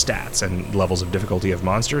levels of stats and levels of difficulty of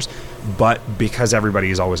monsters, but because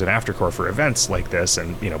everybody is always an aftercore for events like this,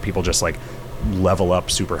 and people just like level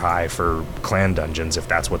up super high for clan dungeons if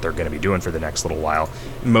that's what they're going to be doing for the next little while,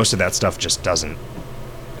 most of that stuff just doesn't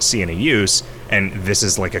see any use, and this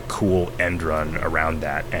is like a cool end run around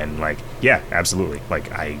that. And like, yeah, absolutely,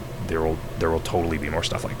 like there will totally be more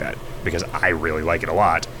stuff like that because I really like it a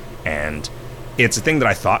lot, and it's a thing that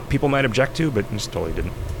I thought people might object to, but just totally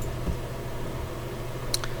didn't.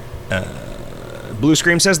 Blue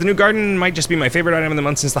Scream says, the new garden might just be my favorite item of the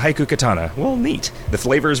month since the Haiku Katana. Well, neat. The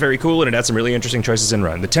flavor is very cool, and it adds some really interesting choices in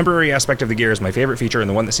run. The temporary aspect of the gear is my favorite feature and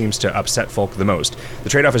the one that seems to upset folk the most. The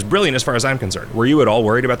trade-off is brilliant as far as I'm concerned. Were you at all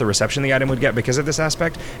worried about the reception the item would get because of this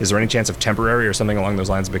aspect? Is there any chance of temporary or something along those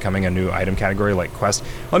lines becoming a new item category like Quest?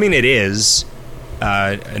 Well, I mean, it is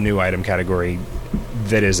a new item category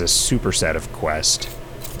that is a superset of Quest.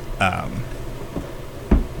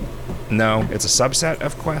 No, it's a subset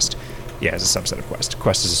of Quest. Yeah, it's a subset of Quest.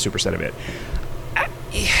 Quest is a superset of it.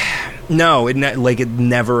 No, it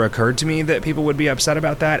never occurred to me that people would be upset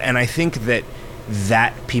about that, and I think that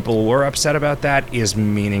people were upset about that is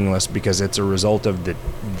meaningless because it's a result of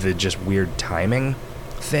the just weird timing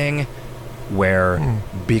thing, where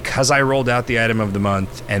because I rolled out the item of the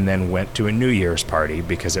month and then went to a New Year's party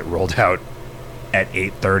because it rolled out at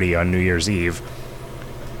 8:30 on New Year's Eve,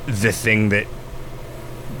 the thing that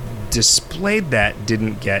displayed that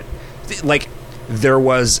didn't get... Like, there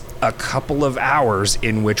was a couple of hours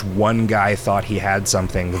in which one guy thought he had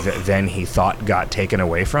something that then he thought got taken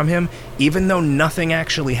away from him. Even though nothing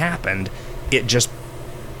actually happened, it just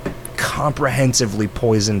comprehensively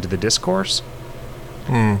poisoned the discourse,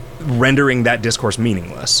 rendering that discourse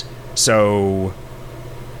meaningless. So,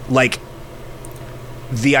 like,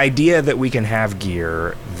 the idea that we can have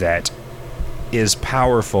gear that is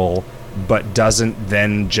powerful but doesn't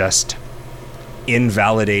then just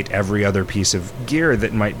invalidate every other piece of gear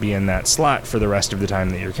that might be in that slot for the rest of the time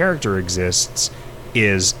that your character exists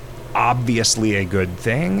is obviously a good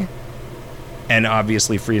thing, and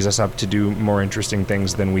obviously frees us up to do more interesting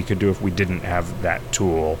things than we could do if we didn't have that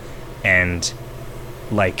tool. And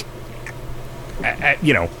like,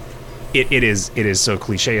 it is so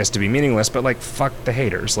cliche as to be meaningless, but like, fuck the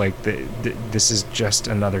haters. Like, this is just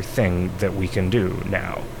another thing that we can do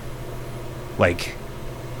now. Like,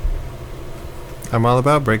 I'm all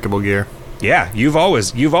about breakable gear. Yeah, you've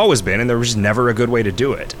always been, and there was just never a good way to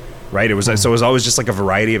do it, right? It was so it was always just like a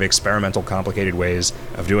variety of experimental, complicated ways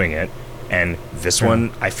of doing it, and this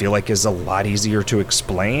one I feel like is a lot easier to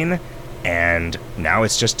explain, and now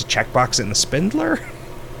it's just a checkbox in the spindler,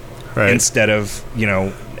 right? Instead of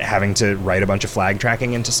having to write a bunch of flag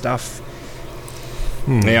tracking into stuff.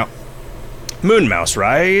 Yeah. Moonmouse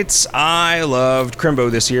writes, I loved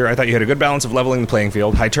Crimbo this year. I thought you had a good balance of leveling the playing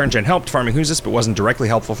field. High turn gen helped farming Whosis, but wasn't directly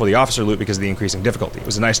helpful for the officer loot because of the increasing difficulty. It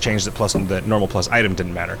was a nice change that the normal plus item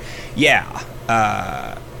didn't matter. Yeah.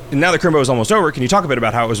 Now that Crimbo is almost over, can you talk a bit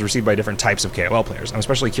about how it was received by different types of KoL players? I'm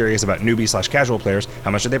especially curious about newbie/casual players.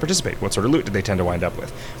 How much did they participate? What sort of loot did they tend to wind up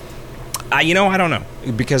with? I don't know.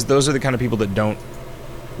 Because those are the kind of people that don't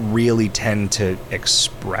really tend to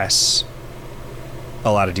express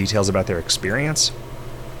a lot of details about their experience.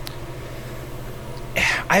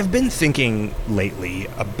 I've been thinking lately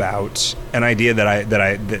about an idea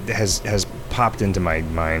that has popped into my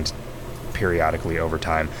mind periodically over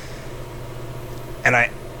time, and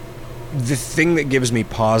the thing that gives me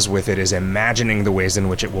pause with it is imagining the ways in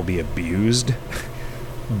which it will be abused.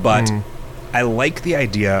 But I like the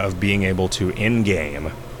idea of being able to,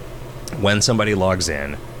 in-game, when somebody logs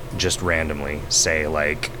in, just randomly say,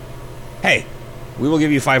 like, hey, we will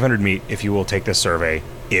give you 500 meat if you will take this survey.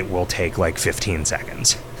 It will take, like, 15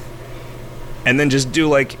 seconds. And then just do,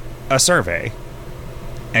 like, a survey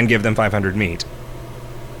and give them 500 meat.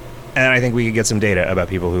 And I think we could get some data about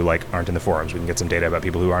people who, like, aren't in the forums. We can get some data about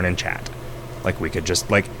people who aren't in chat. Like, we could just,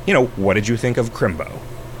 like, you know, what did you think of Crimbo?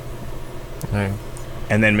 Right.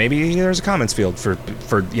 And then maybe there's a comments field for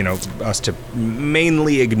you know, us to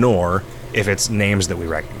mainly ignore if it's names that we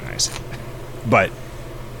recognize. But,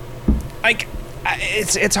 like,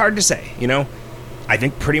 it's hard to say, you know? I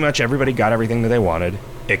think pretty much everybody got everything that they wanted,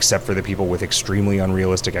 except for the people with extremely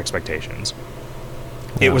unrealistic expectations.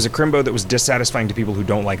 Yeah. It was a Crimbo that was dissatisfying to people who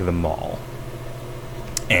don't like the mall.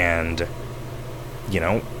 And, you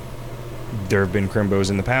know, there have been Crimbos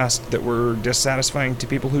in the past that were dissatisfying to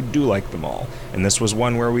people who do like the mall. And this was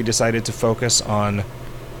one where we decided to focus on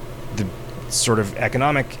the sort of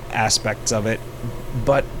economic aspects of it,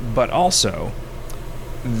 but also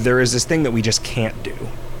there is this thing that we just can't do,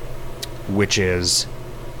 which is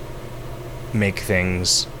make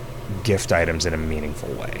things gift items in a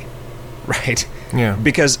meaningful way, right? Yeah.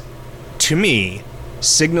 Because to me,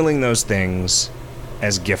 signaling those things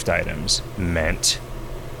as gift items meant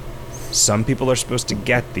some people are supposed to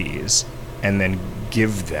get these and then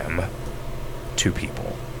give them to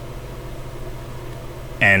people.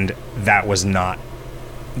 And that was not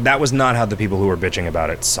how the people who were bitching about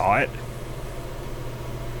it saw it.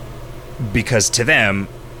 Because to them,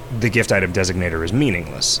 the gift item designator is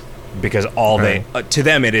meaningless. Because to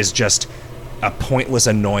them it is just a pointless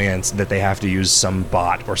annoyance that they have to use some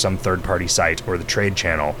bot or some third-party site or the trade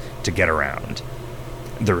channel to get around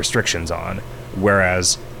the restrictions on.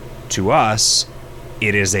 Whereas to us,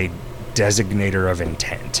 it is a designator of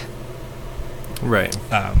intent. Right.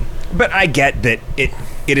 But I get that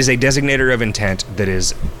it is a designator of intent that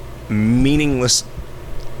is meaningless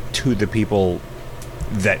to the people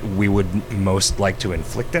that we would most like to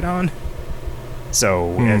inflict it on.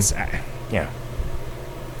 So it's yeah.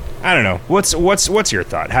 I don't know. What's your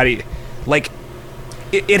thought? How do you like?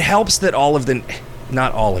 It helps that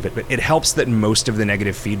not all of it, but it helps that most of the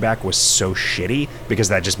negative feedback was so shitty because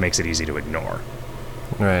that just makes it easy to ignore.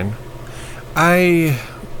 Right. I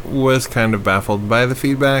was kind of baffled by the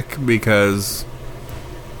feedback because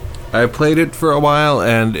I played it for a while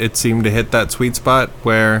and it seemed to hit that sweet spot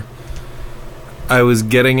where I was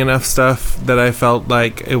getting enough stuff that I felt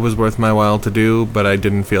like it was worth my while to do, but I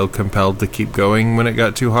didn't feel compelled to keep going when it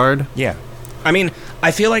got too hard. Yeah. I mean,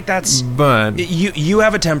 I feel like that's... But... You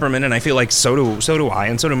have a temperament, and I feel like so do I,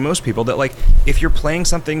 and so do most people, that, like, if you're playing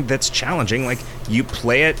something that's challenging, like, you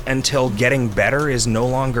play it until getting better is no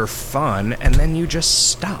longer fun, and then you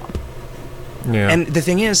just stop. Yeah. And the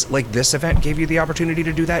thing is, like, this event gave you the opportunity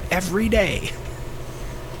to do that every day.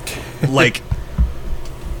 Like,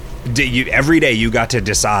 every day you got to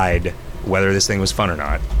decide whether this thing was fun or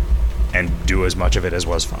not, and do as much of it as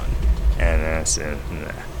was fun. And that's it.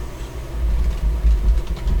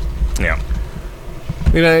 Yeah.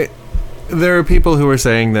 You know, there are people who are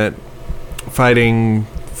saying that fighting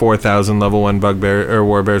 4,000 level 1 bugbear or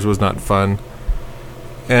warbears was not fun.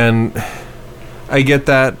 And I get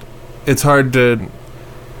that. It's hard to...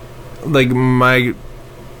 Like, my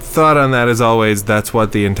thought on that is always that's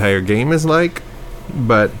what the entire game is like.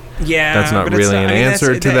 But yeah, that's not really an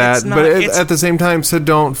answer to that. But at the same time, so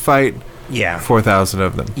don't fight... Yeah, 4,000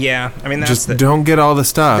 of them. Yeah, I mean, that's just don't get all the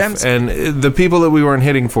stuff. And the people that we weren't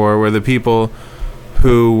hitting for were the people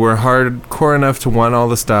who were hardcore enough to want all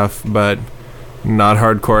the stuff, but not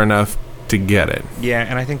hardcore enough to get it. Yeah,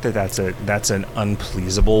 and I think that's an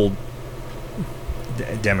unpleasable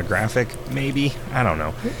demographic. Maybe, I don't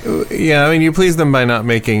know. Yeah, I mean, you please them by not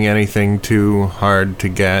making anything too hard to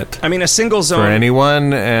get. I mean, a single zone for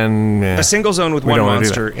anyone, and a single zone with one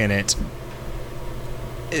monster in it.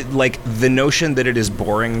 Like, the notion that it is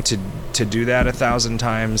boring to do that 1,000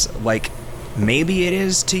 times, like, maybe it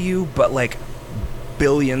is to you, but, like,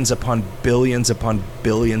 billions upon billions upon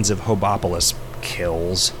billions of Hobopolis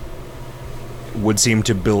kills would seem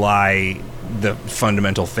to belie the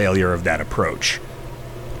fundamental failure of that approach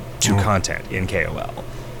to content in KoL.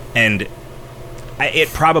 And it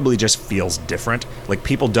probably just feels different. Like,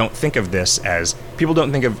 people don't think of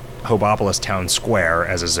Hobopolis Town Square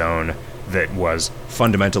as a zone that was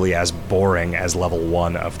fundamentally as boring as level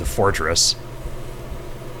 1 of the fortress.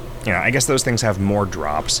 You know, I guess those things have more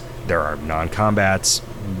drops. There are non-combats,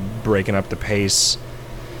 breaking up the pace.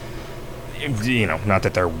 You know, not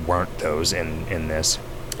that there weren't those in this.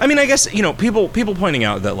 I mean, I guess, you know, people pointing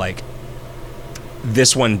out that, like,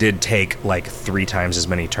 this one did take, like, 3 times as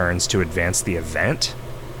many turns to advance the event.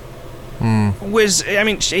 Was, I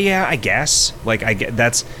mean, yeah, I guess. Like, I get,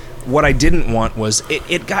 that's... What I didn't want was,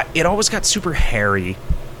 it always got super hairy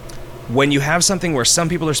when you have something where some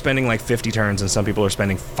people are spending, like, 50 turns and some people are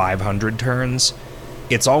spending 500 turns.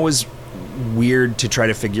 It's always weird to try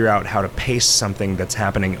to figure out how to pace something that's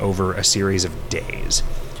happening over a series of days,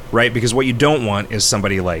 right? Because what you don't want is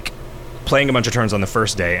somebody, like, playing a bunch of turns on the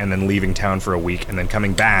first day and then leaving town for a week and then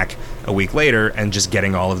coming back a week later and just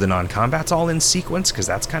getting all of the non-combats all in sequence, because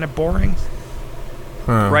that's kind of boring.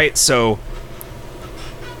 Right? So,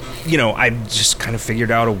 you know, I just kind of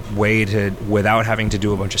figured out a way to, without having to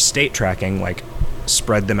do a bunch of state tracking, like,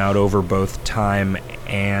 spread them out over both time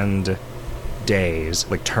and days,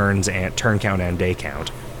 like turns and turn count and day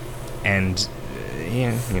count. And,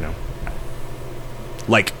 yeah, you know,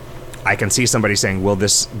 like, I can see somebody saying, well,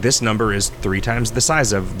 this number is 3 times the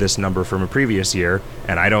size of this number from a previous year,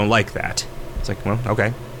 and I don't like that. It's like, well,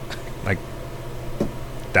 okay. Like,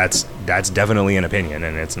 that's definitely an opinion,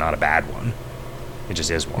 and it's not a bad one. It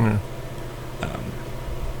just is one.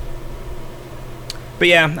 But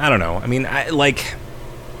yeah, I don't know. I mean,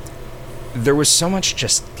 there was so much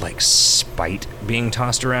just, like, spite being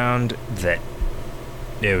tossed around that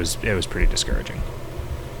it was pretty discouraging.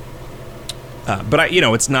 But you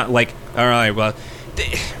know, it's not like, all right, well,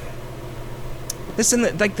 this and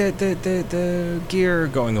the gear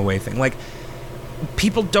going away thing. Like,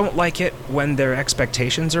 people don't like it when their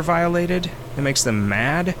expectations are violated. It makes them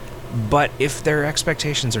mad. But if their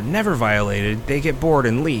expectations are never violated, they get bored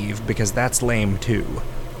and leave, because that's lame too.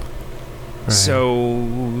 Right. So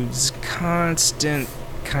it's constant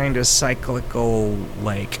kind of cyclical,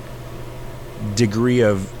 like, degree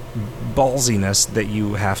of ballsiness that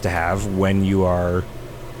you have to have when you are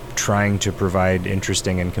trying to provide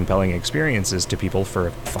interesting and compelling experiences to people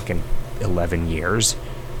for fucking 11 years.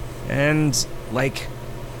 And, like,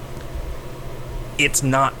 it's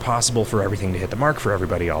not possible for everything to hit the mark for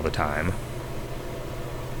everybody all the time.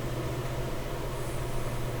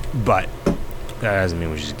 But that doesn't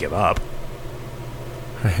mean we should just give up.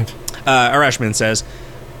 Right. Arashman says,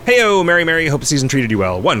 Heyo, Mary, hope the season treated you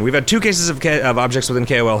well. 1, we've had 2 cases of objects within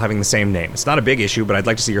KoL having the same name. It's not a big issue, but I'd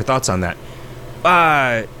like to see your thoughts on that.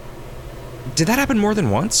 Did that happen more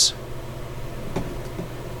than once?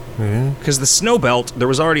 Because the Snowbelt, there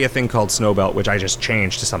was already a thing called Snowbelt, which I just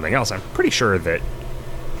changed to something else. I'm pretty sure that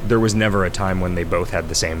there was never a time when they both had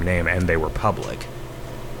the same name and they were public.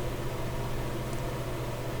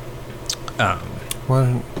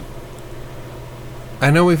 Well,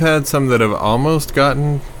 I know we've had some that have almost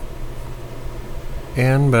gotten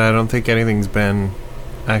in, but I don't think anything's been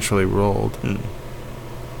actually rolled.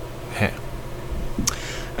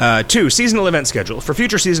 2, seasonal event schedule. For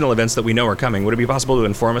future seasonal events that we know are coming, would it be possible to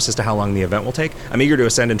inform us as to how long the event will take? I'm eager to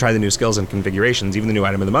ascend and try the new skills and configurations, even the new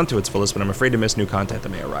item of the month to its fullest, but I'm afraid to miss new content that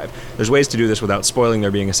may arrive. There's ways to do this without spoiling there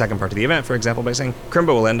being a second part to the event, for example, by saying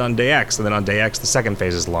Crimbo will end on day X, and then on day X the second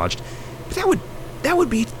phase is launched. But that would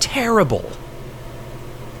be terrible.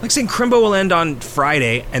 Like saying Crimbo will end on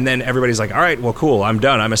Friday, and then everybody's like, all right, well, cool, I'm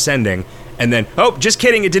done, I'm ascending. And then, oh, just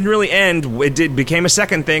kidding, it didn't really end. It became a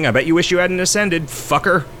second thing. I bet you wish you hadn't ascended,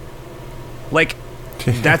 fucker. Like,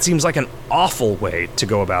 that seems like an awful way to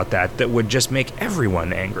go about that would just make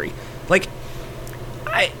everyone angry. Like,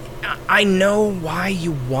 I know why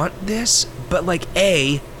you want this, but, like,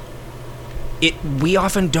 we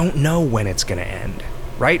often don't know when it's going to end,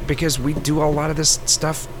 right? Because we do a lot of this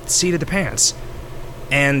stuff seat of the pants.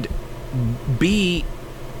 And B,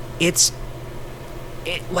 it's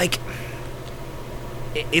like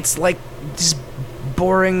this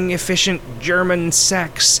boring, efficient German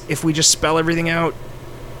sex if we just spell everything out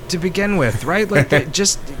to begin with, right? Like, the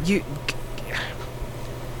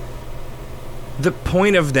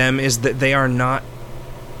point of them is that they are not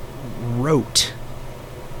rote.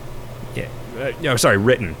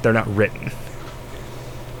 Written. They're not written.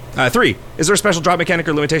 3, is there a special drop mechanic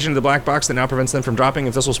or limitation to the black box that now prevents them from dropping?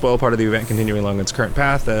 If this will spoil part of the event continuing along its current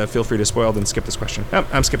path, feel free to spoil, then skip this question. Oh,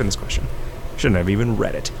 I'm skipping this question. Shouldn't have even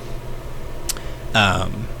read it.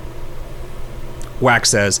 Wax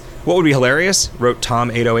says, what would be hilarious, wrote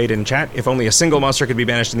Tom808 in chat, if only a single monster could be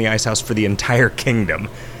banished in the ice house for the entire kingdom.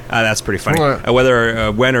 That's pretty funny.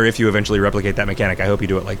 When or if you eventually replicate that mechanic, I hope you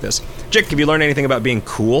do it like this. Jick, have you learned anything about being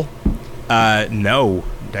cool? No,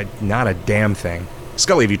 not a damn thing.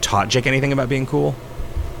 Scully, have you taught Jake anything about being cool?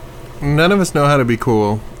 None of us know how to be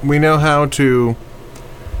cool. We know how to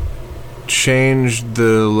change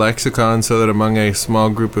the lexicon so that among a small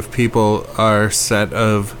group of people, our set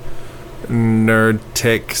of nerd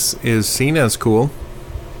tics is seen as cool.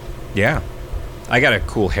 Yeah. I got a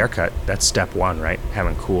cool haircut. That's step one, right?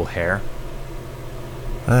 Having cool hair.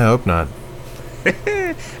 I hope not.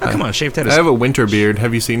 Come on, shaved head is... I have a winter beard.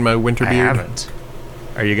 Have you seen my winter beard? I haven't.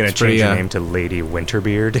 Are you going to change your name to Lady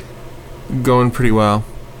Winterbeard? Going pretty well.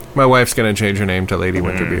 My wife's going to change her name to Lady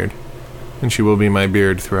Winterbeard. And she will be my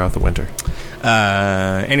beard throughout the winter.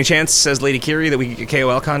 Any chance, says Lady Kiri, that we can get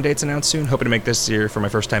KoLCon dates announced soon? Hoping to make this year for my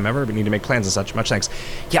first time ever, but need to make plans and such. Much thanks.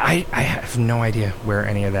 Yeah, I have no idea where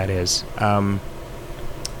any of that is. I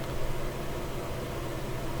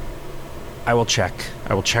will check.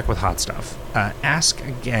 I will check with Hot Stuff. Ask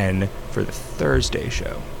again for the Thursday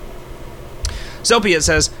show. Sophia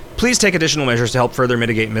says, please take additional measures to help further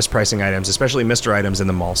mitigate mispricing items, especially Mr. items in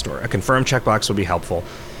the mall store. A confirmed checkbox would be helpful.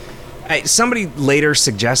 Somebody later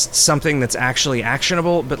suggests something that's actually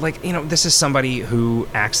actionable, but, like, you know, this is somebody who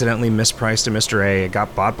accidentally mispriced a Mr. A, it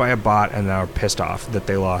got bought by a bot, and now are pissed off that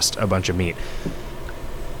they lost a bunch of meat.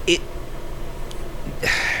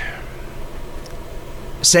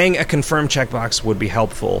 Saying a confirmed checkbox would be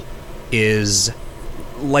helpful is...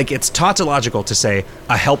 like, it's tautological to say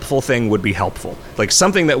a helpful thing would be helpful. Like,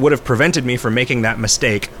 something that would have prevented me from making that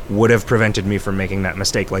mistake would have prevented me from making that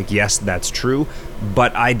mistake. Like, yes, that's true,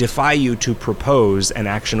 but I defy you to propose an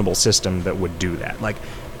actionable system that would do that. Like,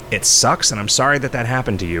 it sucks, and I'm sorry that that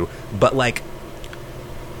happened to you, but, like,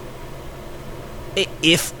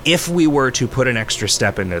 if we were to put an extra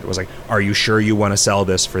step in it, it was like, are you sure you want to sell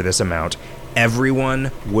this for this amount?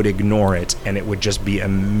 Everyone would ignore it, and it would just be a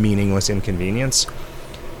meaningless inconvenience.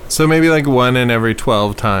 So maybe like 1 in every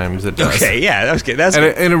 12 times it does. Okay, yeah, that's good. That's in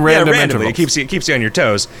a random randomly. intervals. It keeps you on your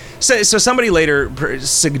toes. So somebody later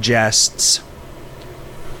suggests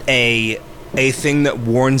a thing that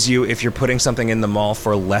warns you if you're putting something in the mall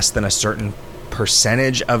for less than a certain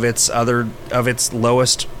percentage of its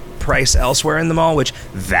lowest price elsewhere in the mall, which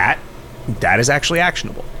that is actually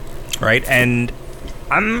actionable, right? And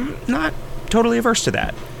I'm not totally averse to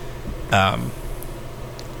that.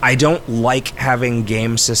 I don't like having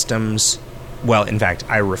game systems... Well, in fact,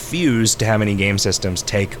 I refuse to have any game systems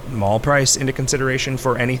take mall price into consideration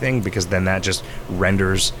for anything, because then that just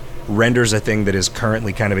renders a thing that is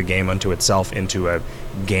currently kind of a game unto itself into a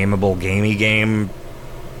gamey game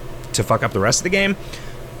to fuck up the rest of the game.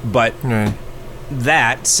 But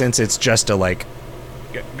that, since it's just a, like,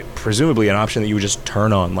 presumably an option that you would just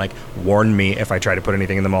turn on, like, warn me if I try to put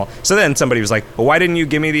anything in the mall. So then somebody was like, well, why didn't you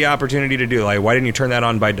give me the opportunity to do, like, why didn't you turn that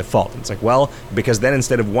on by default? And it's like, well, because then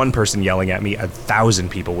instead of one person yelling at me, 1,000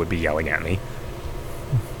 people would be yelling at me.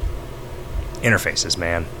 Interfaces,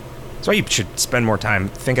 man. That's why you should spend more time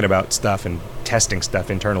thinking about stuff and testing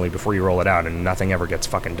stuff internally before you roll it out, and nothing ever gets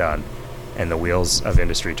fucking done. And the wheels of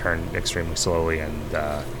industry turn extremely slowly, and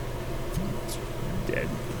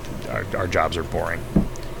our jobs are boring.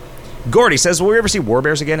 Gordy says, will we ever see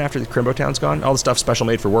Warbears again after the Crimbo Town's gone? All the stuff special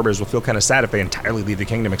made for Warbears will feel kind of sad if they entirely leave the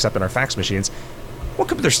kingdom except in our fax machines. Well,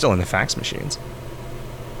 they're still in the fax machines.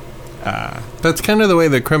 That's kind of the way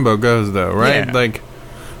that Crimbo goes, though, right? Yeah. Like,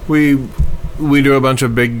 we do a bunch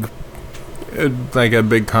of big, like a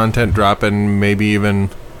big content drop, and maybe even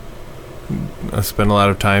spend a lot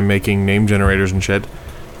of time making name generators and shit.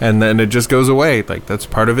 And then it just goes away. Like, that's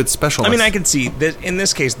part of its specialness. I mean, I can see that in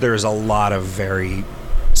this case, there's a lot of very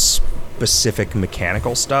specific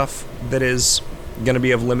mechanical stuff that is going to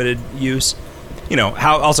be of limited use. You know,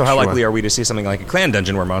 how likely are we to see something like a clan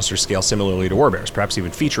dungeon where monsters scale similarly to warbears, perhaps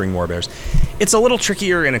even featuring warbears? It's a little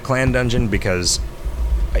trickier in a clan dungeon because,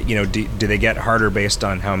 you know, do they get harder based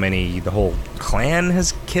on how many the whole clan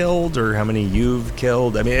has killed or how many you've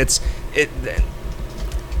killed? I mean,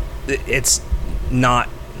 it's not...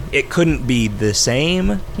 It couldn't be the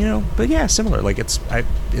same, you know, but yeah, similar. Like, it's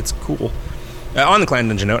cool. On the clan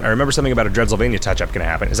dungeon note, I remember something about a Dreadsylvania touch-up going to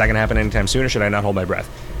happen. Is that going to happen anytime soon, or should I not hold my breath?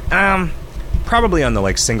 Probably on the,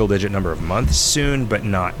 like, single-digit number of months soon, but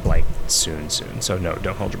not, like, soon. So, no,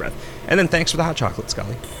 don't hold your breath. And then thanks for the hot chocolate,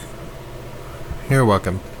 Scully. You're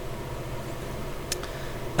welcome.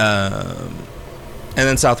 And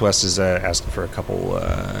then Southwest is asking for a couple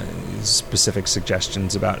specific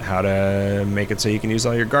suggestions about how to make it so you can use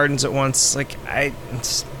all your gardens at once. Like,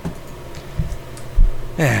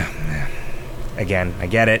 again, I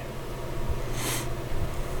get it.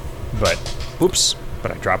 But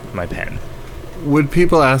I dropped my pen. Would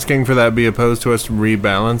people asking for that be opposed to us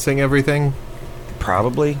rebalancing everything?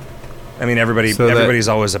 Probably. I mean, everybody's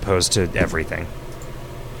always opposed to everything.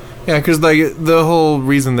 Yeah, because like the whole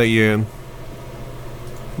reason that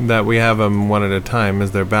we have them one at a time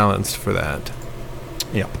is they're balanced for that.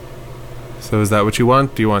 Yep. So is that what you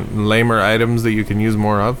want? Do you want lamer items that you can use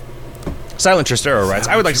more of? Silent Tristero writes,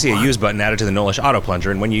 I would like to see a use button added to the Nolish Auto Plunger,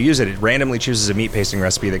 and when you use it, it randomly chooses a meat pasting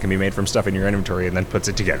recipe that can be made from stuff in your inventory and then puts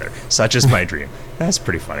it together. Such is my dream. That's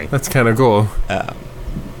pretty funny. That's kind of cool.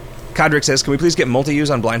 Kodrick says, can we please get multi-use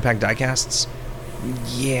on blind pack diecasts?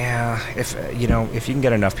 Yeah, if you can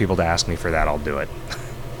get enough people to ask me for that, I'll do it.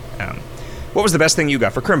 What was the best thing you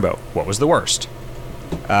got for Crimbo? What was the worst?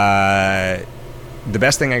 The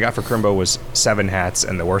best thing I got for Crimbo was 7 hats,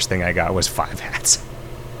 and the worst thing I got was 5 hats.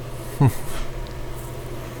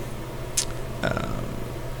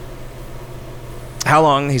 How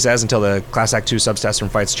long, he says, until the Class Act 2 substats from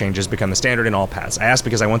fights changes become the standard in all paths? I ask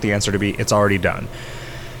because I want the answer to be, it's already done.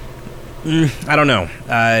 I don't know.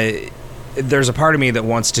 There's a part of me that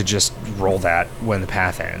wants to just roll that when the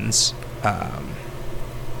path ends.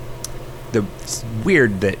 It's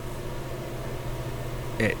weird that...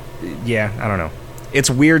 I don't know. It's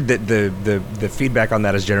weird that the feedback on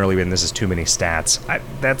that has generally been, this is too many stats.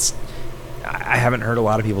 I haven't heard a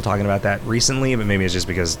lot of people talking about that recently, but maybe it's just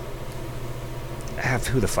because...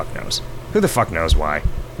 who the fuck knows? Who the fuck knows why?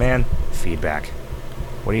 Man, feedback.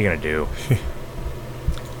 What are you gonna do?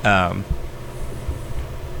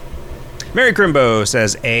 Mary Crimbo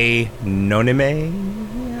says, Nonime?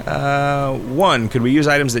 1, could we use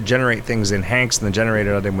items that generate things in Hanks and the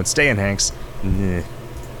generated item would stay in Hanks? 2,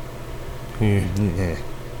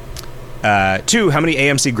 how many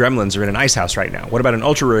AMC gremlins are in an ice house right now? What about an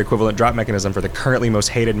ultra rare equivalent drop mechanism for the currently most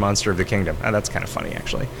hated monster of the kingdom? That's kind of funny,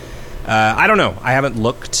 actually. I don't know. I haven't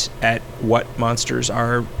looked at what monsters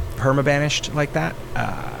are permabanished like that,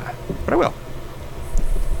 but I will.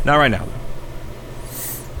 Not right now, though.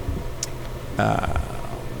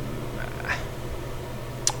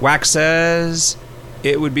 Wax says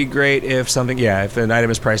it would be great if if an item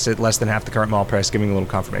is priced at less than half the current mall price, giving a little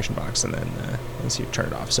confirmation box, and then once you turn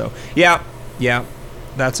it off. So, yeah,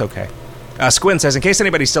 that's okay. Squin says, in case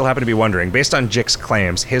anybody still happened to be wondering, based on Jick's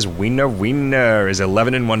claims, his wiener is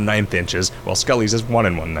 11 1/9 inches, while Scully's is 1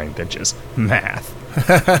 1/9 inches. Math.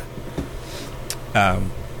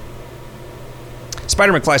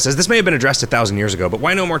 Spider McFly says, this may have been addressed 1,000 years ago, but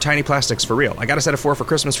why no more tiny plastics for real? I got a set of 4 for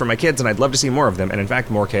Christmas for my kids, and I'd love to see more of them, and in fact,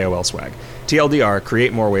 more KoL swag. TLDR,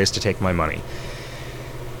 create more ways to take my money.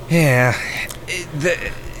 Yeah.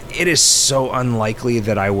 It is so unlikely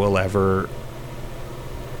that I will ever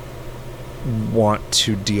want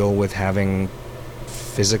to deal with having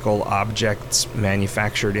physical objects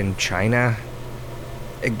manufactured in China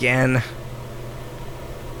again.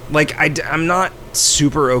 Like, I'm not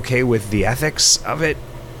super okay with the ethics of it,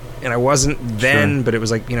 and I wasn't then, sure. But it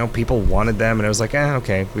was like, people wanted them, and I was like,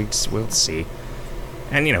 okay, we'll see.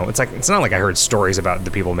 And, it's not like I heard stories about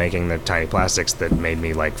the people making the tiny plastics that made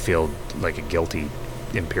me, feel like a guilty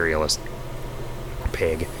imperialist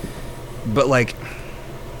pig. But,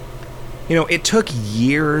 it took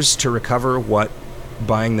years to recover what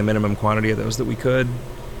buying the minimum quantity of those that we could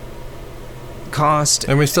cost,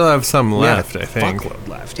 and we still have some left. I think fuckload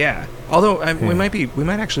left. Yeah, although we might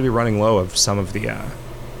actually be running low of some of the.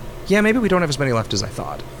 Maybe we don't have as many left as I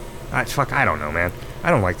thought. I don't know, man. I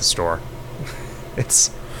don't like the store.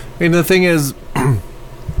 The thing is,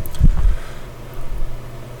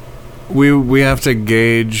 we have to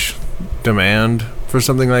gauge demand for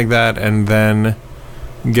something like that, and then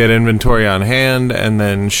get inventory on hand, and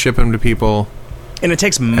then ship them to people. And it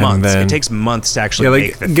takes months. It takes months to actually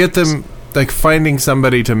make the get them. Finding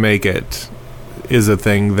somebody to make it is a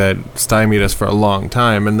thing that stymied us for a long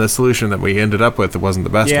time, and the solution that we ended up with wasn't the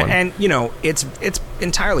best one. Yeah, and, it's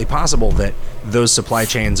entirely possible that those supply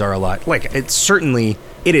chains are a lot... it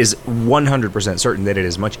is 100% certain that it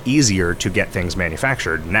is much easier to get things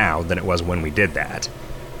manufactured now than it was when we did that.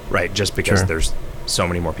 Right? Just because there's so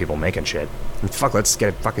many more people making shit. And let's get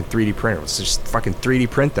a fucking 3D printer. Let's just fucking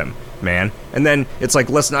 3D print them, man. And then it's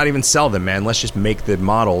let's not even sell them, man. Let's just make the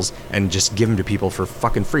models and just give them to people for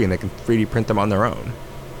fucking free, and they can 3D print them on their own.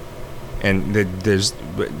 And there's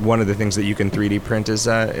one of the things that you can 3D print is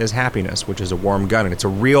happiness, which is a warm gun, and it's a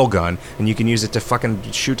real gun, and you can use it to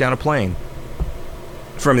fucking shoot down a plane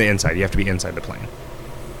from the inside. You have to be inside the plane,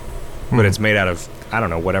 but it's made out of, I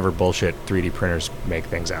don't know, whatever bullshit 3D printers make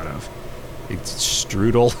things out of. It's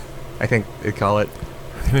strudel, I think they call it.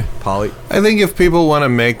 Poly. I think if people want to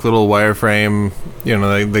make little wireframe,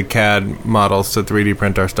 the CAD models to 3D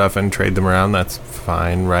print our stuff and trade them around, that's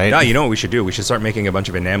fine, right? No, you know what we should do? We should start making a bunch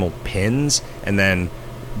of enamel pins and then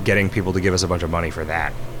getting people to give us a bunch of money for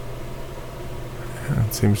that.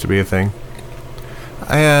 That seems to be a thing.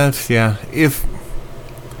 If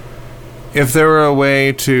If there were a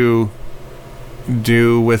way to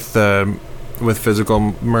do with physical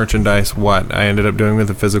merchandise what I ended up doing with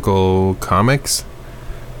the physical comics,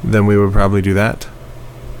 then we would probably do that.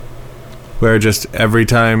 Where just every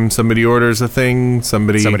time somebody orders a thing,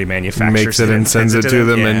 somebody manufactures makes it and sends it to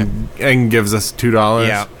them and gives us $2.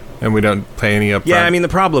 Yeah. And we don't pay any upfront. Yeah, I mean, the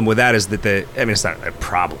problem with that is that it's not a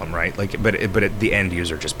problem, right? Like, but the end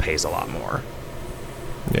user just pays a lot more.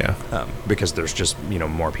 Yeah. Because there's just,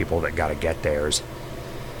 more people that got to get theirs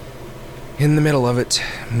in the middle of it.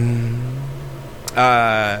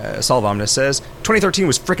 Solve Omnis says 2013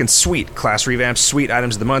 was freaking sweet. Class revamps, sweet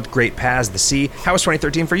items of the month, great paths, the sea. How was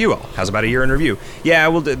 2013 for you all? How's about a year in review? Yeah,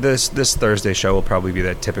 we'll do this Thursday show will probably be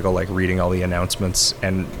that typical like reading all the announcements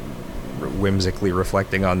and whimsically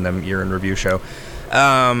reflecting on them year in review show.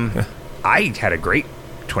 I had a great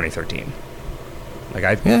 2013.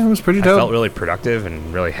 It was pretty dope. I felt really productive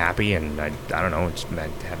and really happy, and I don't know, I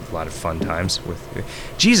had a lot of fun times with.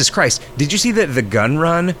 Jesus Christ! Did you see that the gun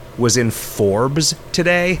run was in Forbes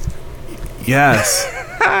today? Yes.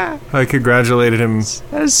 I congratulated him.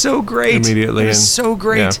 That is so great. Immediately. That is so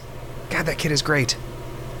great. Yeah. God, that kid is great.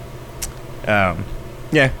 Yeah,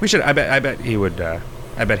 we should. I bet he would.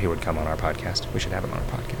 I bet he would come on our podcast. We should have him on our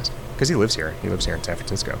podcast because he lives here. He lives here in San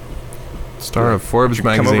Francisco. Star of Forbes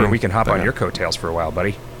magazine. Come over and we can hop on your coattails for a while,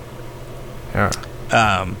 buddy. Yeah.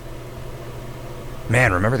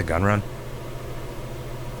 Man, remember the gun run?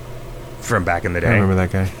 From back in the day. I remember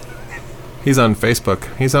that guy. He's on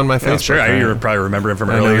Facebook. He's on my Facebook. Sure, you probably remember him from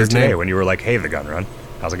earlier today when you were like, hey, the gun run.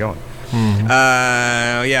 How's it going? Mm-hmm.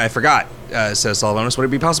 Yeah, I forgot. Says Solovanus, would it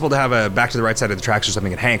be possible to have a back to the right side of the tracks or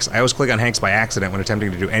something at Hanks? I always click on Hanks by accident when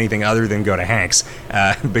attempting to do anything other than go to Hanks,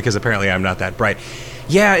 because apparently I'm not that bright.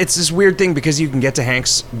 Yeah, it's this weird thing because you can get to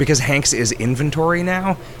Hanks, because Hanks is inventory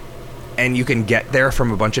now, and you can get there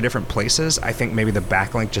from a bunch of different places. I think maybe the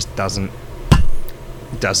backlink just doesn't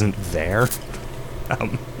there.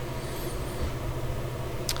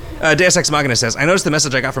 Deus Ex Machina says, I noticed the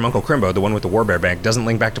message I got from Uncle Crimbo, the one with the Warbear bank, doesn't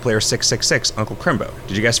link back to player 666, Uncle Crimbo.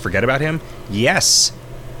 Did you guys forget about him? Yes.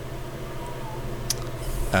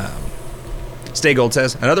 Stay Gold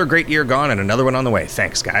says, another great year gone and another one on the way.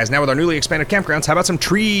 Thanks, guys. Now with our newly expanded campgrounds, how about some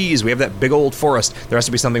trees? We have that big old forest. There has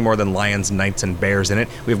to be something more than lions, knights, and bears in it.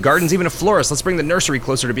 We have gardens, even a florist. Let's bring the nursery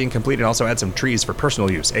closer to being complete and also add some trees for personal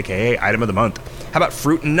use, aka item of the month. How about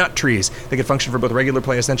fruit and nut trees? They could function for both regular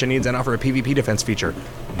play ascension needs and offer a PvP defense feature.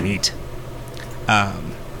 Neat.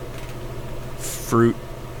 Fruit,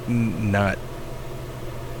 nut.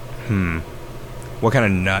 What kind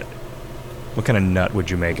of nut? What kind of nut would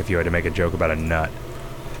you make if you had to make a joke about a nut?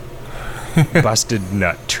 Busted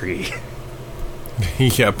nut tree.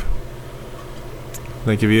 Yep.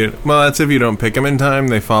 Like that's if you don't pick them in time,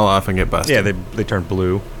 they fall off and get busted. Yeah, they turn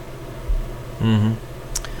blue. Mm-hmm.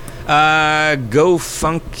 Go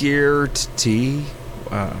Funkier T.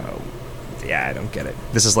 Yeah, I don't get it.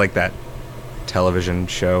 This is like that television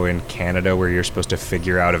show in Canada where you're supposed to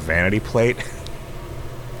figure out a vanity plate.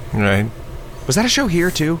 Right. Was that a show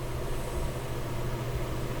here too?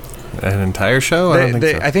 An entire show? I don't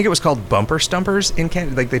think so. I think it was called Bumper Stumpers in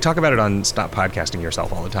Canada. Like, they talk about it on Stop Podcasting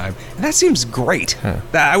Yourself all the time. And that seems great. Huh.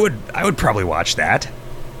 I would probably watch that.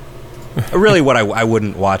 Really, I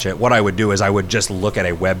wouldn't watch it. What I would do is I would just look at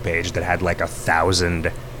a web page that had like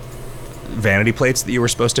 1,000 vanity plates that you were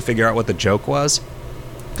supposed to figure out what the joke was.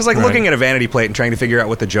 Because looking at a vanity plate and trying to figure out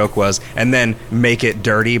what the joke was and then make it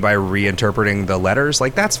dirty by reinterpreting the letters,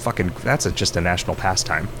 that's just a national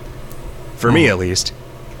pastime. For me, at least.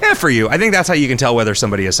 Yeah, for you. I think that's how you can tell whether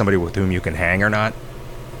somebody is somebody with whom you can hang or not.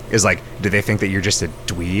 Is do they think that you're just a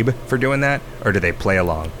dweeb for doing that? Or do they play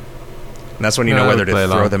along? And that's when you know whether to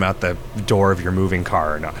throw them out the door of your moving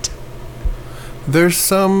car or not. There's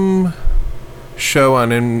some show on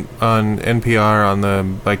NPR on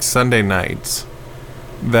the Sunday nights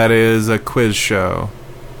that is a quiz show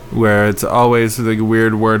where it's always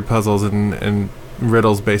weird word puzzles and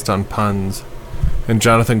riddles based on puns. And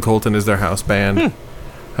Jonathan Colton is their house band.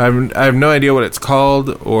 I have no idea what it's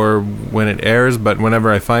called or when it airs, but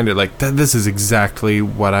whenever I find it, this is exactly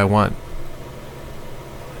what I want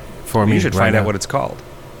for me. You should find out what it's called.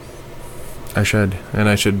 I should, and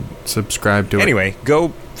I should subscribe to it. Anyway,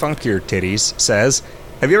 Go Funkier Titties says,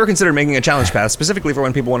 have you ever considered making a challenge path specifically for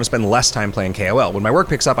when people want to spend less time playing KoL? When my work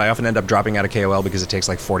picks up, I often end up dropping out of KoL because it takes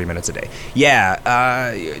 40 minutes a day. Yeah,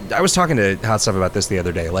 I was talking to Hot Stuff about this the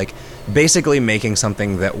other day. Basically making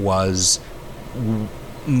something that was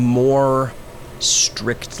more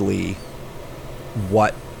strictly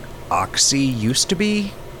what Oxy used to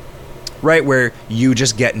be, right? Where you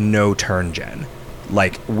just get no turn gen.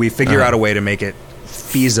 We figure out a way to make it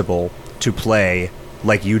feasible to play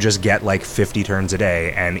like you just get like 50 turns a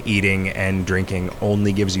day, and eating and drinking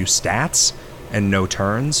only gives you stats and no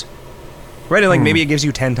turns, right? And like maybe it gives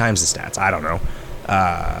you 10 times the stats. I don't know,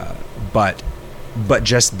 but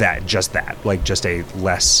just that, like just a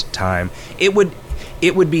less time. It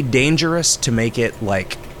would be dangerous to make it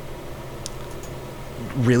like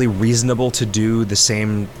really reasonable to do the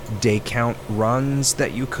same day count runs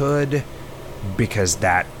that you could, because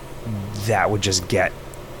that would just get,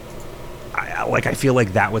 I feel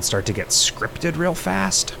like that would start to get scripted real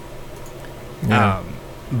fast. Yeah.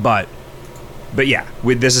 But yeah,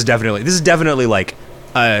 this is definitely like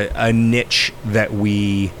a niche that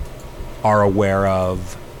we are aware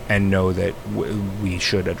of and know that we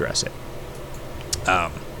should address it.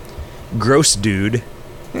 Gross dude,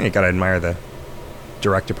 you gotta admire the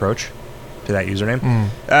direct approach to that username.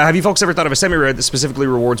 Have you folks ever thought of a semi-raid that specifically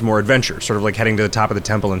rewards more adventure, sort of like heading to the top of the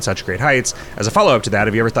temple in such great heights? As a follow-up to that,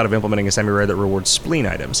 have you ever thought of implementing a semi-raid that rewards spleen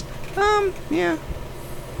items? Yeah.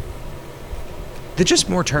 The just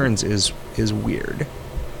more turns is weird.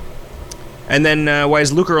 And then why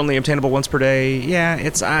is Lucre only obtainable once per day? Yeah,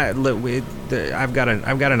 it's I've got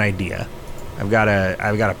an idea. I've got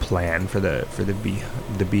a plan for the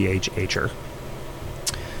BHHer.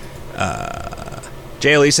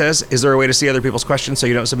 JLE says, is there a way to see other people's questions so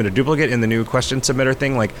you don't submit a duplicate in the new question submitter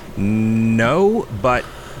thing? Like, no, but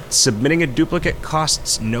submitting a duplicate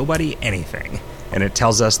costs nobody anything. And it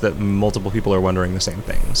tells us that multiple people are wondering the same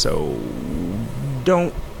thing. So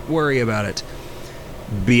don't worry about it.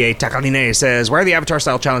 B.A. Takaline says, why are the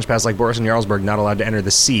Avatar-style challenge paths like Boris and Jarlsberg not allowed to enter the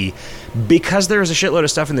sea? Because there's a shitload of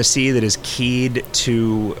stuff in the sea that is keyed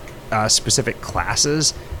to specific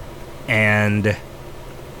classes, and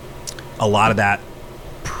a lot of that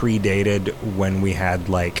predated when we had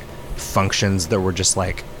like functions that were just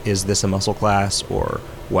like, is this a muscle class, or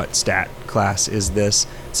what stat class is this?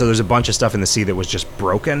 So there's a bunch of stuff in the sea that was just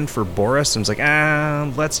broken for Boris, and it's like,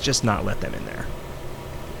 let's just not let them in there.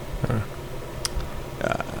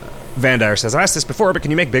 Van Dyer says, I asked this before, but can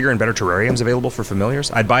you make bigger and better terrariums available for familiars?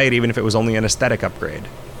 I'd buy it even if it was only an aesthetic upgrade.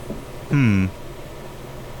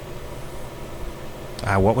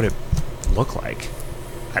 What would it look like?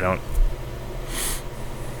 I don't...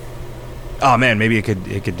 Oh man, maybe it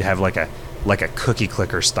could have like a cookie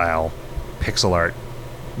clicker style pixel art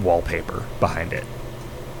wallpaper behind it,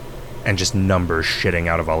 and just numbers shitting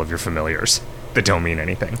out of all of your familiars that don't mean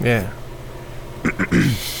anything. Yeah.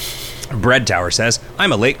 Bread Tower says,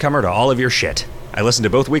 I'm a latecomer to all of your shit. I listen to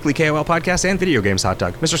both weekly KoL podcasts and Video Games Hot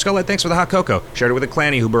Dog. Mr. Skullhead, thanks for the hot cocoa. Shared it with a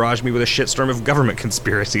clanny who barraged me with a shitstorm of government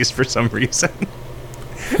conspiracies for some reason.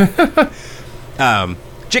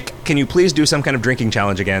 Chick, can you please do some kind of drinking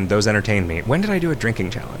challenge again? Those entertain me. When did I do a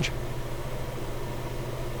drinking challenge?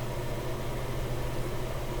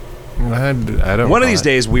 I don't. One of these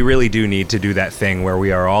days, we really do need to do that thing where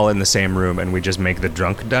we are all in the same room and we just make the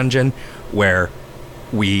drunk dungeon, where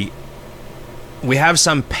we have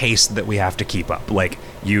some pace that we have to keep up. Like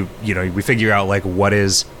you know, we figure out like what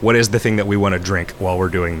is the thing that we want to drink while we're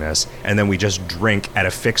doing this, and then we just drink at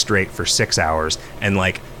a fixed rate for 6 hours, and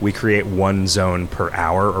like we create one zone per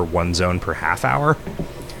hour or one zone per half hour.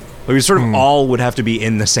 We sort of all would have to be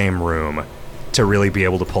in the same room to really be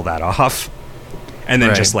able to pull that off, and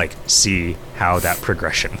then just like see how that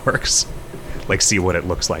progression works, like see what it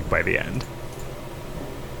looks like by the end.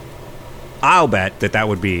 I'll bet that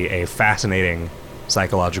would be a fascinating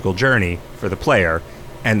psychological journey for the player,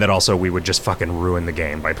 and that also we would just fucking ruin the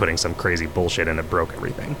game by putting some crazy bullshit in that broke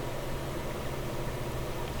everything.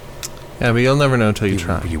 Yeah, but you'll never know until you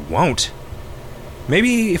try. You won't.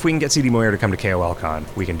 Maybe if we can get CD Moyer to come to KoL Con,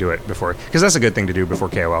 we can do it before, because that's a good thing to do before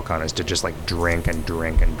KoL Con, is to just like drink and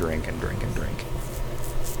drink and drink and drink and drink.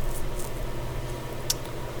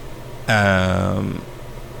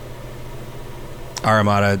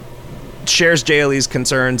 Aramada shares JLE's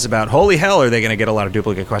concerns about, holy hell, are they going to get a lot of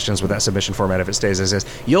duplicate questions with that submission format if it stays as is?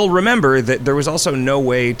 You'll remember that there was also no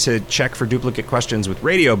way to check for duplicate questions with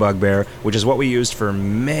Radio Bugbear, which is what we used for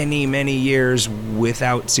many, many years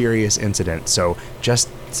without serious incident. So just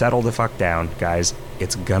settle the fuck down, guys.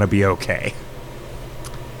 It's going to be okay.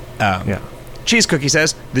 Yeah. Cheese Cookie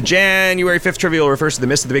says, the January 5th trivial refers to the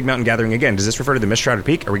Mist of the Big Mountain Gathering again. Does this refer to the Mist-Shrouded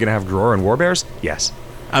Peak? Are we going to have Gror and Warbears? Yes.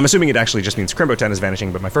 I'm assuming it actually just means Crimbo 10 is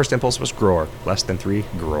vanishing, but my first impulse was Gror. Less than 3,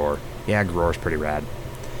 Gror. Yeah, Gror's pretty rad.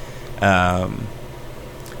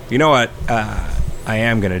 You know what I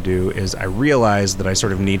am going to do is I realize that I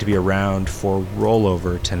sort of need to be around for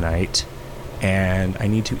rollover tonight, and I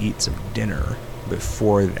need to eat some dinner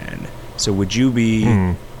before then. So would you be...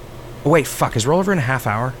 Oh, wait, fuck. Is rollover in a half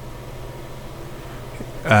hour?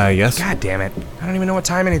 Yes. God damn it! I don't even know what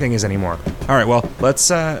time anything is anymore. All right, well, let's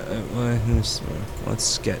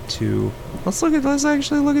get to let's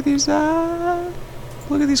actually look at these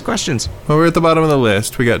questions. Well, we're at the bottom of the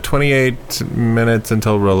list. We got 28 minutes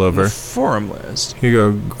until rollover. The forum list. You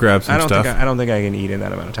go grab some stuff. I don't think I can eat in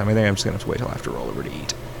that amount of time. I think I'm just gonna have to wait till after rollover to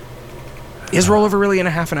eat. Is rollover really in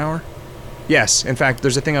a half an hour? Yes. In fact,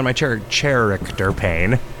 there's a thing on my character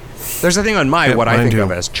pane. There's a thing on my what I think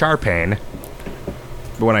of as char pane.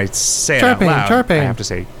 But when I say it out loud, I have to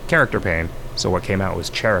say character pane. So what came out was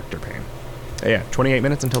character pane. Yeah, 28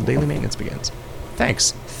 minutes until daily maintenance begins.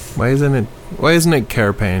 Thanks. Why isn't it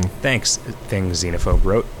care pane? Thanks, thing Xenophobe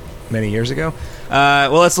wrote many years ago.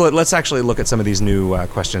 Well, let's actually look at some of these new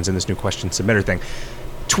questions in this new question submitter thing.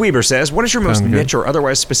 Tweeber says, what is your most niche or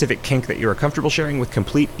otherwise specific kink that you are comfortable sharing with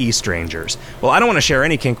complete e-strangers? Well, I don't want to share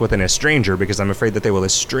any kink with an estranger because I'm afraid that they will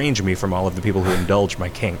estrange me from all of the people who indulge my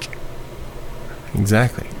kink.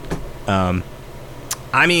 Exactly.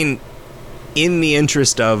 I mean, in the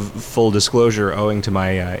interest of full disclosure, owing to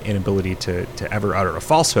my inability to ever utter a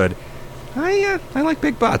falsehood, I like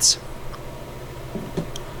big butts.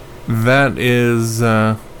 That is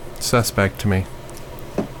suspect to me.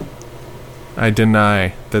 I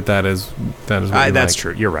deny that is what you that's like.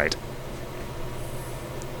 true. You're right.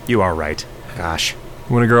 You are right. Gosh.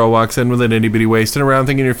 When a girl walks in with an itty-bitty waist and a round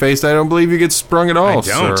thing in your face, I don't believe you get sprung at all,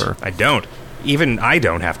 sir. I don't. Even I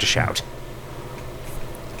don't have to shout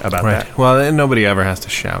about that. Well, nobody ever has to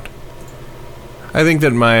shout. I think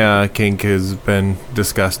that my kink has been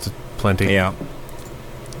discussed plenty. Yeah.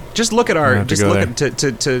 Just look at our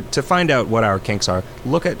to find out what our kinks are.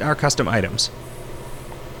 Look at our custom items.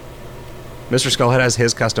 Mr. Skullhead has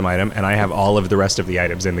his custom item, and I have all of the rest of the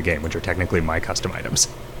items in the game, which are technically my custom items.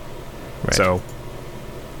 Right. So,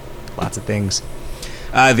 lots of things.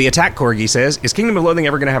 The Attack Corgi says, is Kingdom of Loathing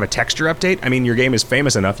ever going to have a texture update? I mean, your game is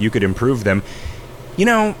famous enough, you could improve them. You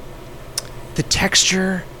know, the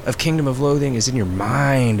texture of Kingdom of Loathing is in your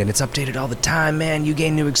mind, and it's updated all the time, man. You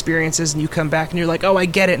gain new experiences, and you come back, and you're like, oh, I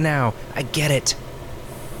get it now. I get it.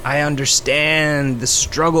 I understand the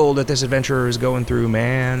struggle that this adventurer is going through,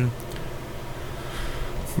 man.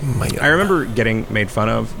 I remember getting made fun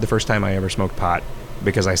of the first time I ever smoked pot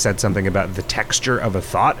because I said something about the texture of a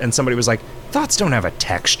thought, and somebody was like, thoughts don't have a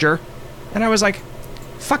texture. And I was like,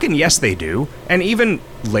 fucking yes they do. And even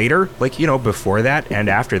later, like, you know, before that and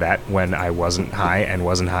after that, when I wasn't high and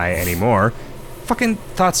wasn't high anymore, fucking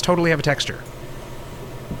thoughts totally have a texture.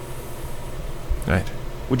 Right.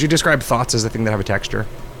 Would you describe thoughts as a thing that have a texture?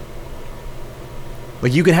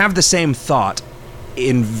 Like, you can have the same thought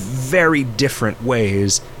in very different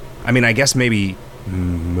ways. I mean, I guess maybe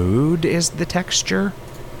mood is the texture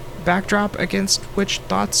backdrop against which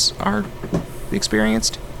thoughts are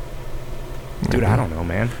experienced. Dude, I don't know,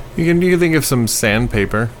 man. You can think of some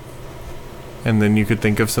sandpaper, and then you could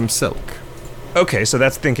think of some silk. Okay, so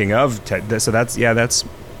that's thinking of. So that's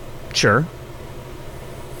sure.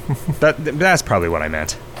 That's probably what I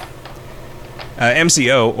meant.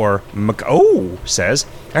 MCO or McO says,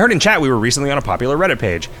 I heard in chat we were recently on a popular Reddit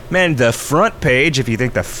page. Man, the front page, if you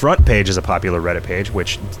think the front page is a popular Reddit page,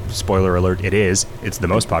 which, spoiler alert, it is. It's the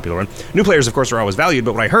most popular one. New players, of course, are always valued,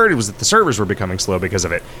 but what I heard was that the servers were becoming slow because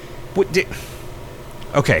of it.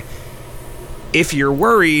 Okay. If you're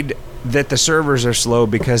worried that the servers are slow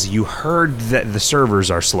because you heard that the servers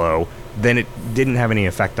are slow, then it didn't have any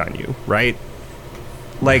effect on you, right?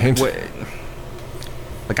 Like,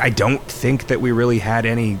 like, I don't think that we really had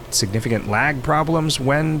any significant lag problems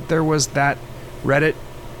when there was that Reddit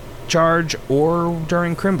charge or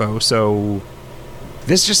during Crimbo, so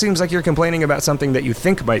this just seems like you're complaining about something that you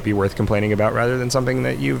think might be worth complaining about rather than something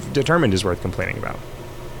that you've determined is worth complaining about.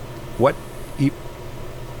 What?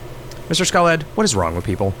 Mr. Skullhead, what is wrong with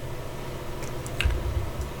people?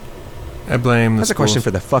 I blame the That's a question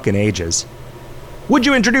for the fucking ages. Would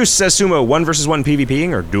you introduce, says Sumo, 1 versus 1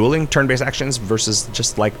 PvPing or dueling, turn-based actions versus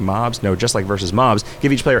just like mobs? No, just like versus mobs.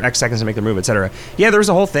 Give each player X seconds to make their move, etc. Yeah, there was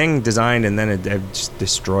a whole thing designed, and then it just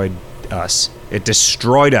destroyed us. It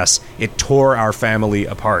destroyed us. It tore our family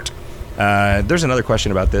apart. There's another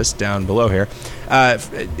question about this down below here. Let's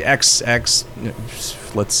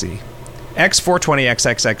see.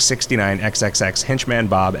 X420XXX69XXX Henchman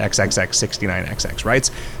Bob XXX69XX writes,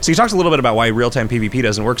 so you talked a little bit about why real-time PvP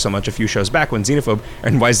doesn't work so much a few shows back when Xenophobe,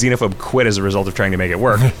 and why Xenophobe quit as a result of trying to make it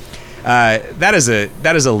work. That is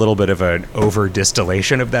a little bit of an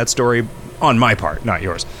over-distillation of that story on my part, not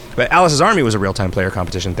yours. But Alice's Army was a real-time player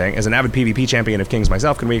competition thing. As an avid PvP champion of Kings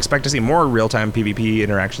myself, can we expect to see more real-time PvP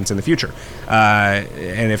interactions in the future?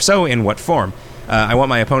 And if so, in what form? I want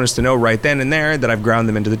my opponents to know right then and there that I've ground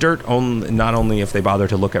them into the dirt, not only if they bother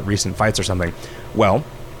to look at recent fights or something. Well,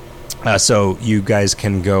 so you guys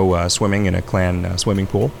can go swimming in a clan swimming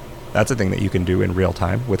pool. That's a thing that you can do in real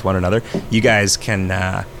time with one another. You guys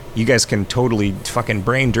can totally fucking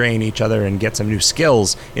brain drain each other and get some new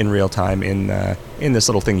skills in real time in this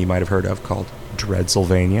little thing you might have heard of called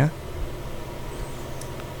Dreadsylvania.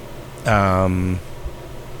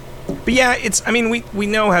 But yeah, we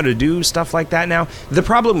know how to do stuff like that now. The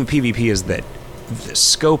problem with PvP is that the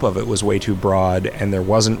scope of it was way too broad, and there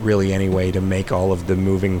wasn't really any way to make all of the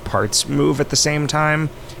moving parts move at the same time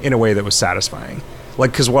in a way that was satisfying.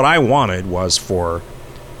 Like, because what I wanted was for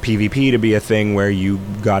PvP to be a thing where you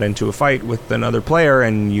got into a fight with another player,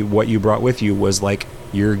 and what you brought with you was like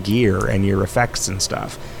your gear and your effects and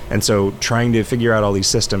stuff. And so trying to figure out all these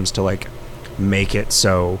systems to like make it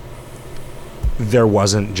so there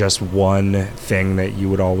wasn't just one thing that you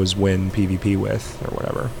would always win PvP with or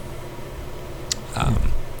whatever.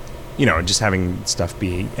 Just having stuff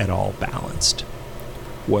be at all balanced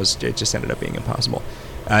it just ended up being impossible.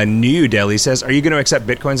 New Delhi says, are you going to accept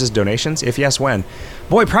Bitcoins as donations? If yes, when?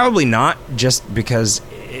 Boy, probably not, just because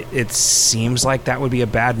it seems like that would be a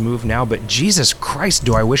bad move now, but Jesus Christ,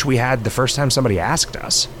 do I wish we had the first time somebody asked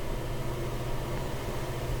us.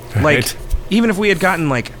 Right. Like, even if we had gotten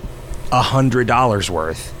like $100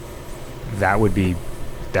 worth, that would be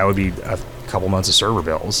a couple months of server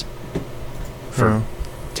bills for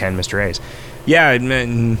 10 Mr. A's. Yeah,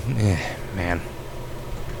 man.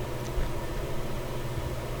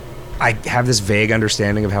 I have this vague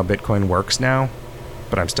understanding of how Bitcoin works now,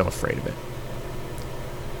 but I'm still afraid of it.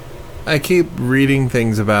 I keep reading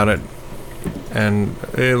things about it and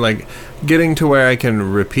like getting to where I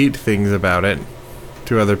can repeat things about it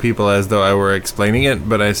to other people as though I were explaining it,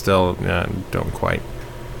 but I still don't quite.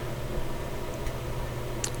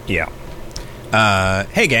 Yeah.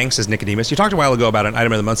 Hey gang, says Nicodemus. You talked a while ago about an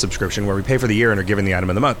item of the month subscription where we pay for the year and are given the item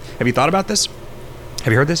of the month. Have you thought about this?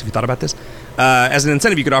 Have you heard this? Have you thought about this? As an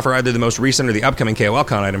incentive, you could offer either the most recent or the upcoming KoL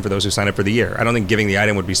Con item for those who sign up for the year. I don't think giving the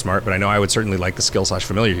item would be smart, but I know I would certainly like the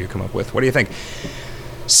skill/familiar you come up with. What do you think?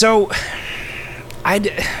 So, I'm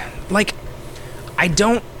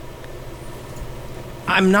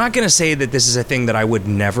not going to say that this is a thing that I would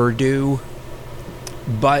never do,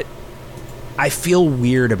 but I feel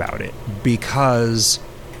weird about it because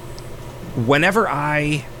whenever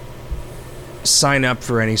I sign up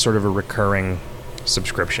for any sort of a recurring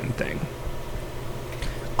subscription thing,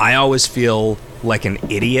 I always feel like an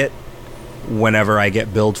idiot whenever I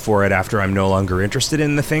get billed for it after I'm no longer interested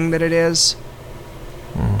in the thing that it is.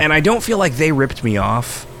 And I don't feel like they ripped me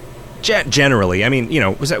off. Generally, I mean,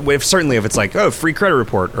 certainly if it's like, oh, free credit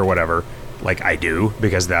report or whatever, like I do,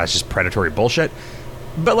 because that's just predatory bullshit.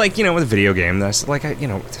 But like, with a video game, that's like,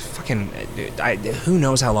 who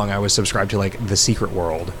knows how long I was subscribed to like The Secret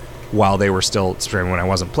World while they were still streaming when I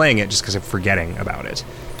wasn't playing it, just because I'm forgetting about it.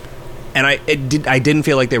 And I didn't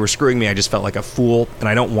feel like they were screwing me. I just felt like a fool, and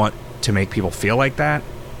I don't want to make people feel like that.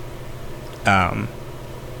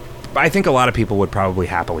 I think a lot of people would probably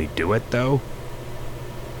happily do it, though.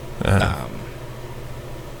 I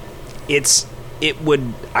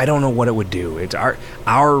don't know what it would do. It's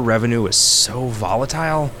our revenue is so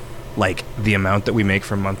volatile. Like, the amount that we make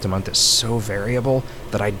from month to month is so variable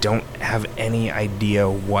that I don't have any idea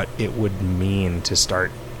what it would mean to start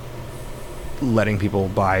letting people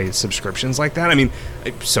buy subscriptions like that. I mean,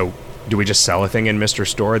 so do we just sell a thing in Mr.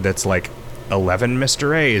 Store that's like 11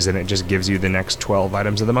 Mr. A's and it just gives you the next 12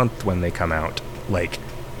 items of the month when they come out? Like,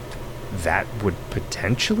 that would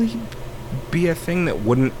potentially be a thing that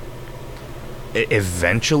wouldn't...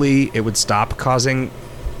 Eventually, it would stop causing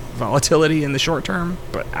volatility in the short term,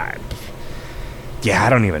 but I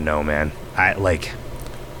don't even know, man.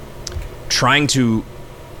 Trying to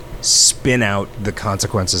spin out the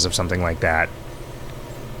consequences of something like that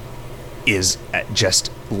is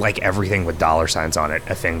just like everything with dollar signs on it,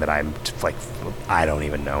 a thing that I'm like, I don't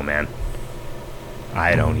even know, man.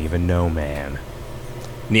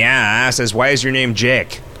 Yeah, says, why is your name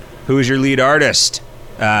Jake? Who is your lead artist?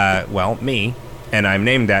 Well, me, and I'm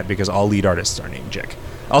named that because all lead artists are named Jake.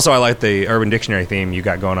 Also, I like the Urban Dictionary theme you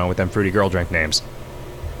got going on with them fruity girl drink names.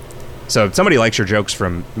 So, somebody likes your jokes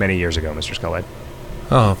from many years ago, Mr. Skullhead.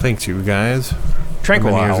 Oh, thanks, you guys.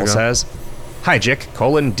 Tranquil Owl says, hi, Jick,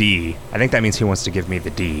 :D. I think that means he wants to give me the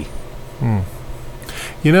D.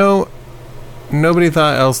 Nobody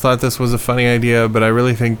else thought this was a funny idea, but I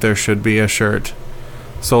really think there should be a shirt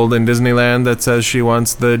sold in Disneyland that says she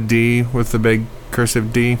wants the D with the big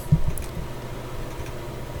cursive D.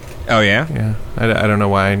 Oh, yeah? Yeah. I don't know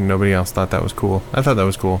why nobody else thought that was cool. I thought that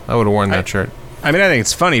was cool. I would have worn that shirt. I mean, I think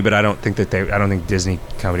it's funny, but I don't think Disney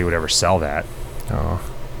company would ever sell that. Oh.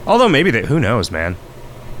 Although maybe who knows, man.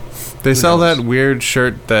 They sell that weird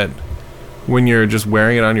shirt that when you're just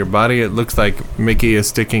wearing it on your body, it looks like Mickey is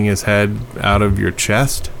sticking his head out of your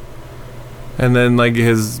chest. And then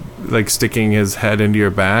sticking his head into your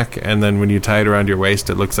back, and then when you tie it around your waist,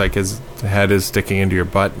 it looks like his head is sticking into your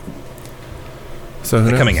butt. So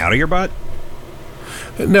coming out of your butt?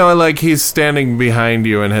 No, like he's standing behind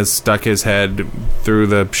you and has stuck his head through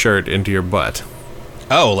the shirt into your butt.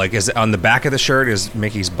 Oh, like is on the back of the shirt is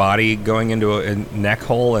Mickey's body going into a neck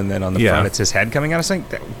hole, and then on the front it's his head coming out of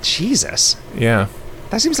something? Jesus. Yeah.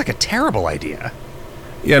 That seems like a terrible idea.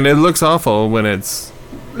 Yeah, and it looks awful when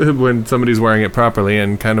somebody's wearing it properly,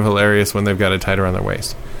 and kind of hilarious when they've got it tied around their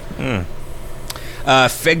waist.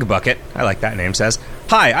 Fig Bucket, I like that name, says,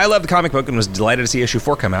 "Hi, I love the comic book and was delighted to see issue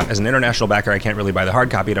 4 come out. As an international backer, I can't really buy the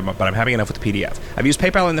hard copy, but I'm happy enough with the PDF. I've used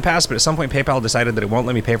PayPal in the past, but at some point PayPal decided that it won't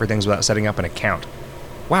let me pay for things without setting up an account."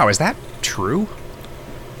 Wow, is that true?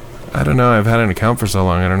 I don't know. I've had an account for so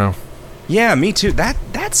long. I don't know. Yeah, me too.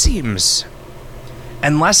 That seems...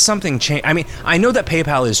 Unless something changed... I mean, I know that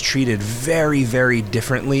PayPal is treated very, very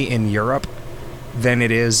differently in Europe than it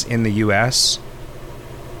is in the U.S.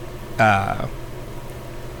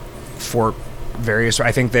 For various...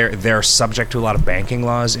 I think they're subject to a lot of banking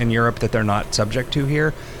laws in Europe that they're not subject to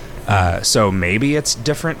here. So maybe it's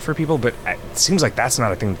different for people, but it seems like that's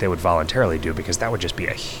not a thing that they would voluntarily do, because that would just be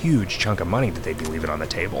a huge chunk of money that they'd be leaving on the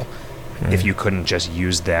table if you couldn't just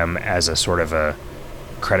use them as a sort of a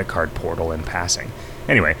credit card portal in passing.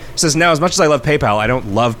 Anyway, it says, now, as much as I love PayPal, I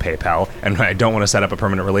don't love PayPal, and I don't want to set up a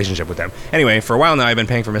permanent relationship with them. Anyway, for a while now, I've been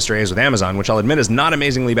paying for Mr. A's with Amazon, which I'll admit is not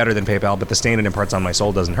amazingly better than PayPal, but the stain it imparts on my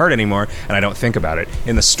soul doesn't hurt anymore, and I don't think about it.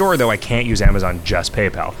 In the store, though, I can't use Amazon, just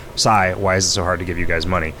PayPal. Sigh, why is it so hard to give you guys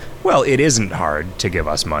money? Well, it isn't hard to give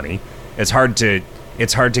us money. It's hard to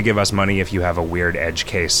give us money if you have a weird edge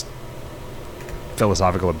case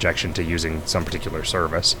philosophical objection to using some particular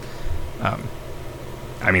service.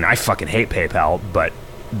 I mean, I fucking hate PayPal, but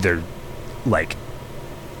there's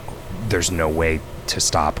no way to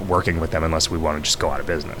stop working with them unless we want to just go out of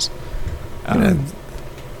business.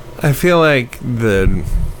 I feel like a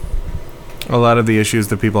lot of the issues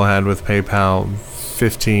that people had with PayPal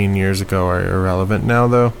 15 years ago are irrelevant now,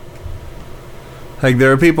 though. Like,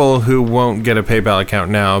 there are people who won't get a PayPal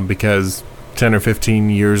account now because 10 or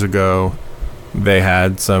 15 years ago they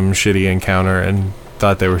had some shitty encounter and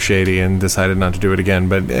thought they were shady and decided not to do it again.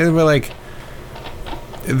 But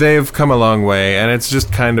they've come a long way, and it's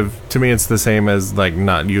just kind of, to me, it's the same as like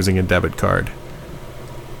not using a debit card.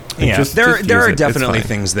 Yeah, there are definitely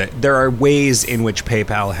things there are ways in which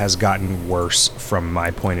PayPal has gotten worse from my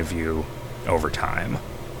point of view over time.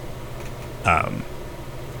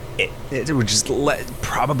 It was just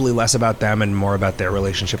probably less about them and more about their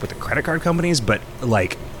relationship with the credit card companies, but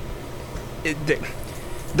like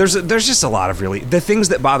there's just a lot of really... The things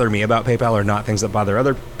that bother me about PayPal are not things that bother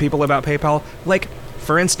other people about PayPal. Like,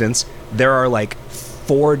 for instance, there are like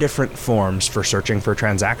 4 different forms for searching for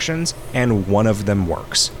transactions, and one of them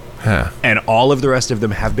works. Huh. And all of the rest of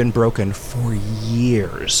them have been broken for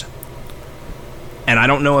years. And I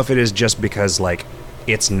don't know if it is just because, like,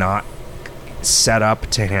 it's not set up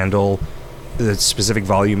to handle the specific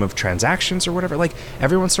volume of transactions or whatever. Like,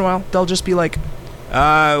 every once in a while, they'll just be like...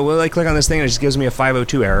 well, I click on this thing and it just gives me a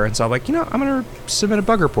 502 error, and so I'm like, I'm going to submit a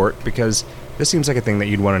bug report because this seems like a thing that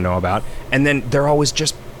you'd want to know about. And then they're always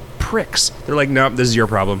just pricks. They're like, nope, this is your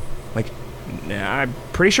problem. Like, nah, I'm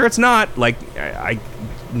pretty sure it's not. Like, I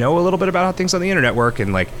know a little bit about how things on the internet work,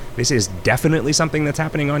 and like, this is definitely something that's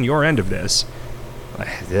happening on your end of this.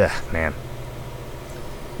 Ugh, man.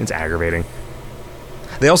 It's aggravating.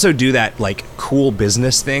 They also do that, like, cool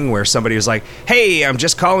business thing where somebody was like, hey, I'm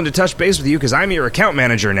just calling to touch base with you because I'm your account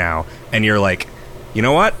manager now. And you're like, you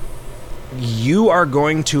know what? You are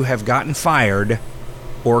going to have gotten fired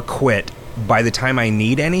or quit by the time I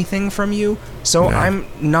need anything from you, so I'm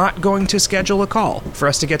not going to schedule a call for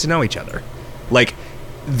us to get to know each other. Like,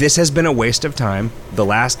 this has been a waste of time the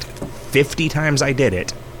last 50 times I did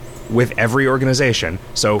it with every organization.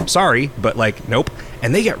 So, sorry, but, like, nope.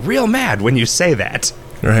 And they get real mad when you say that.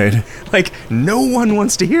 Right. Like, no one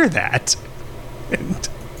wants to hear that. And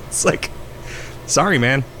it's like, sorry,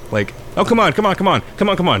 man. Like, oh, come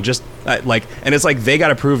on. Just, like, and it's like they got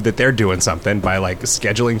to prove that they're doing something by, like,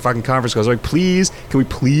 scheduling fucking conference calls. Like, please, can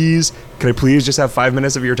I please just have 5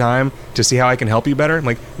 minutes of your time to see how I can help you better? I'm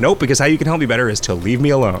like, nope, because how you can help me better is to leave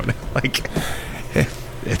me alone. Like,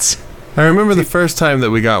 it's... I remember the first time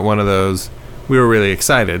that we got one of those, we were really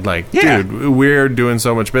excited. Like, dude, we're doing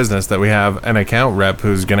so much business that we have an account rep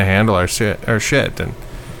who's going to handle our shit. And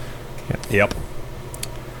Yep.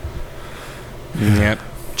 Yep.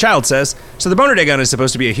 Child says, so the boner dagon is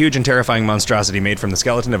supposed to be a huge and terrifying monstrosity made from the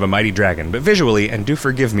skeleton of a mighty dragon, but visually, and do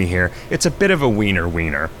forgive me here, it's a bit of a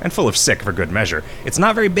wiener, and full of sick for good measure. It's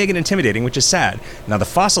not very big and intimidating, which is sad. Now the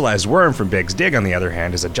fossilized worm from Big's Dig, on the other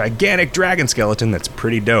hand, is a gigantic dragon skeleton that's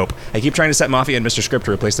pretty dope. I keep trying to set Mafia and Mr. Script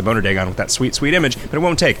to replace the boner dagon with that sweet, sweet image, but it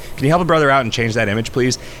won't take. Can you help a brother out and change that image,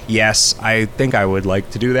 please? Yes, I think I would like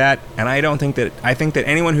to do that, and I think that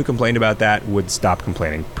anyone who complained about that would stop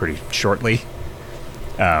complaining pretty shortly.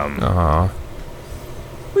 We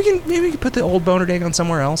can put the old boner dagon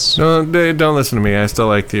somewhere else. No, don't listen to me. I still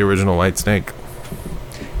like the original White Snake.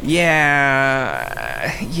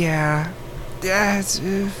 Yeah.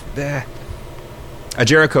 A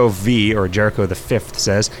Jericho V, or Jericho the Fifth,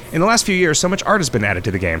 says, in the last few years, so much art has been added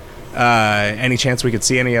to the game. Any chance we could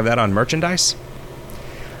see any of that on merchandise?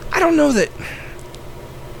 I don't know that...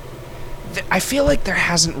 I feel like there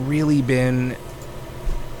hasn't really been...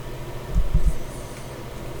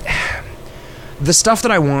 The stuff that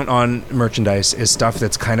I want on merchandise is stuff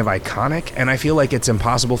that's kind of iconic, and I feel like it's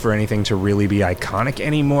impossible for anything to really be iconic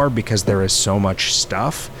anymore because there is so much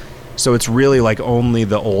stuff. So it's really like only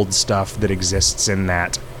the old stuff that exists in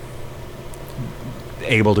that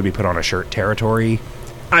able to be put on a shirt territory.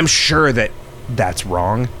 I'm sure that that's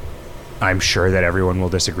wrong. I'm sure that everyone will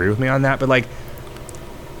disagree with me on that, but like,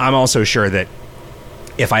 I'm also sure that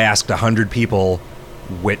if I asked 100 people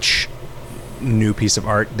which new piece of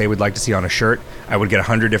art they would like to see on a shirt, I would get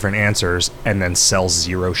 100 different answers and then sell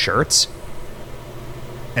 0 shirts.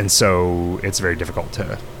 And so it's very difficult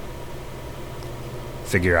to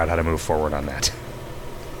figure out how to move forward on that.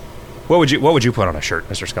 What would you put on a shirt,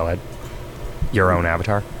 Mr. Skullhead? Your own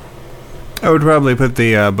avatar? I would probably put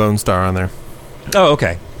the Bone Star on there. Oh,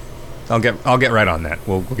 okay. I'll get right on that.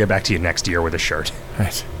 We'll get back to you next year with a shirt.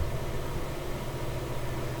 Right.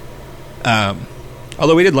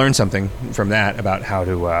 Although we did learn something from that about how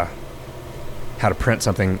to print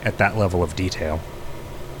something at that level of detail,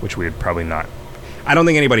 which we would probably not. I don't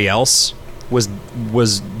think anybody else was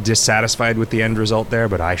dissatisfied with the end result there,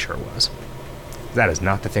 but I sure was. That is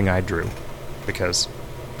not the thing I drew because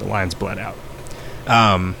the lines bled out.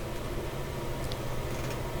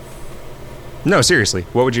 No, seriously,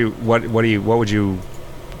 what would you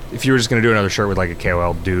if you were just going to do another shirt with like a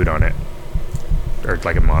KoL dude on it, or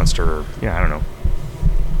like a monster, or I don't know.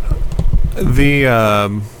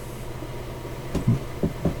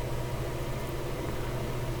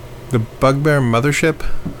 The Bugbear Mothership,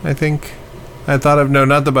 I think. I thought of, no,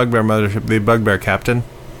 not the Bugbear Mothership, the Bugbear Captain.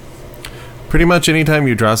 Pretty much anytime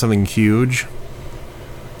you draw something huge,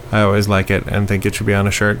 I always like it and think it should be on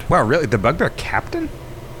a shirt. Wow, really? The Bugbear Captain?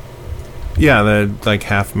 Yeah, the like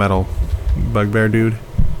half metal bugbear dude.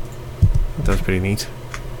 That's pretty neat.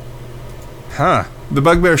 Huh. The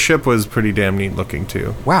Bugbear ship was pretty damn neat looking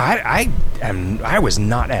too. Wow, I was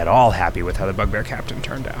not at all happy with how the Bugbear Captain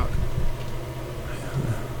turned out.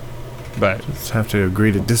 But just have to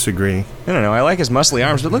agree to disagree. I don't know. I like his muscly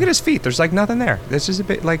arms, but look at his feet. There's like nothing there. This is a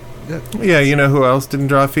bit like. Yeah, you know who else didn't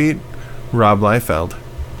draw feet? Rob Liefeld.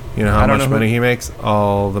 You know how much money he makes?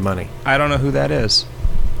 All the money. I don't know who that is.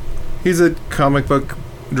 He's a comic book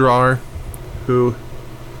drawer who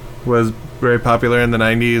was very popular in the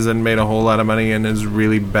 90s and made a whole lot of money and is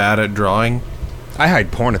really bad at drawing. I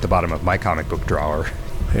hide porn at the bottom of my comic book drawer.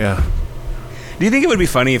 Yeah. Do you think it would be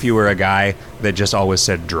funny if you were a guy that just always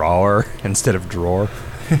said drawer instead of drawer?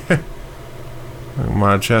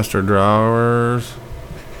 My Chester drawers.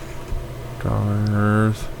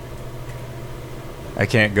 Drawers. I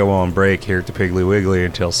can't go on break here at the Piggly Wiggly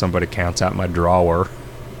until somebody counts out my drawer.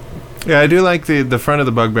 Yeah, I do like the front of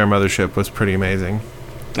the Bugbear Mothership was pretty amazing.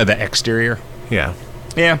 The exterior? Yeah.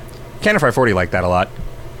 Yeah. Canify 40 liked that a lot.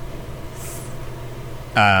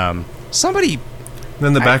 Somebody...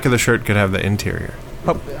 Then the back of the shirt could have the interior.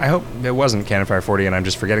 I hope it wasn't Canify 40 and I'm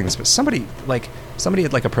just forgetting this, but somebody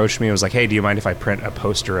had like approached me and was like, hey, do you mind if I print a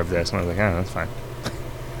poster of this? And I was like, oh, that's fine.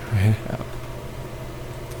 Right.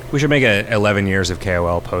 We should make a 11 years of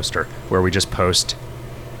KoL poster where we just post...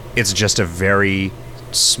 It's just a very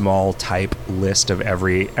small type list of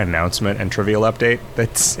every announcement and trivial update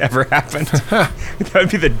that's ever happened. That would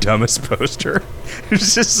be the dumbest poster.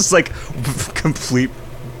 It's just this like complete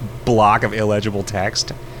block of illegible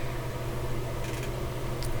text.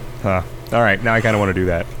 Huh. All right, now I kind of want to do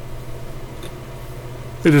that.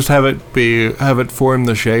 You just have it form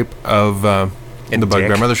the shape of the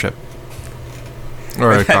Bugbear Mothership,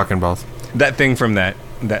 or a cock and balls. That thing from that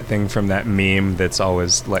meme that's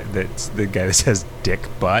always like, that's the guy that says dick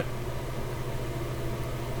butt.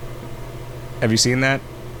 Have you seen that?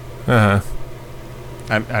 Uh-huh.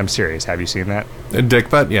 I'm serious. Have you seen that? Dick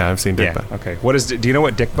butt? Yeah, I've seen dick butt. Okay. Do you know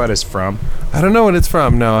what dick butt is from? I don't know what it's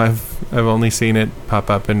from. No, I've only seen it pop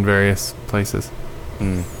up in various places.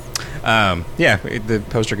 The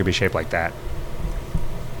poster could be shaped like that.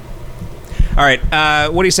 All right.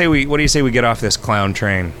 What do you say we get off this clown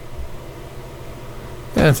train?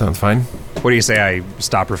 Yeah, that sounds fine. What do you say I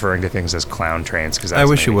stop referring to things as clown trains? Because I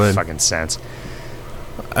wish you would. Fucking sense.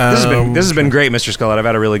 This has been great, Mr. Scullett. I've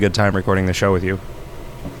had a really good time recording the show with you.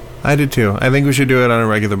 I did too. I think we should do it on a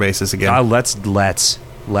regular basis again. Let's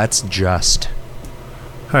just.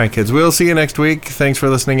 All right, kids. We'll see you next week. Thanks for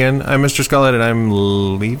listening in. I'm Mr. Scullett, and I'm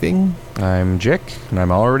leaving. I'm Jick, and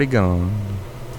I'm already gone.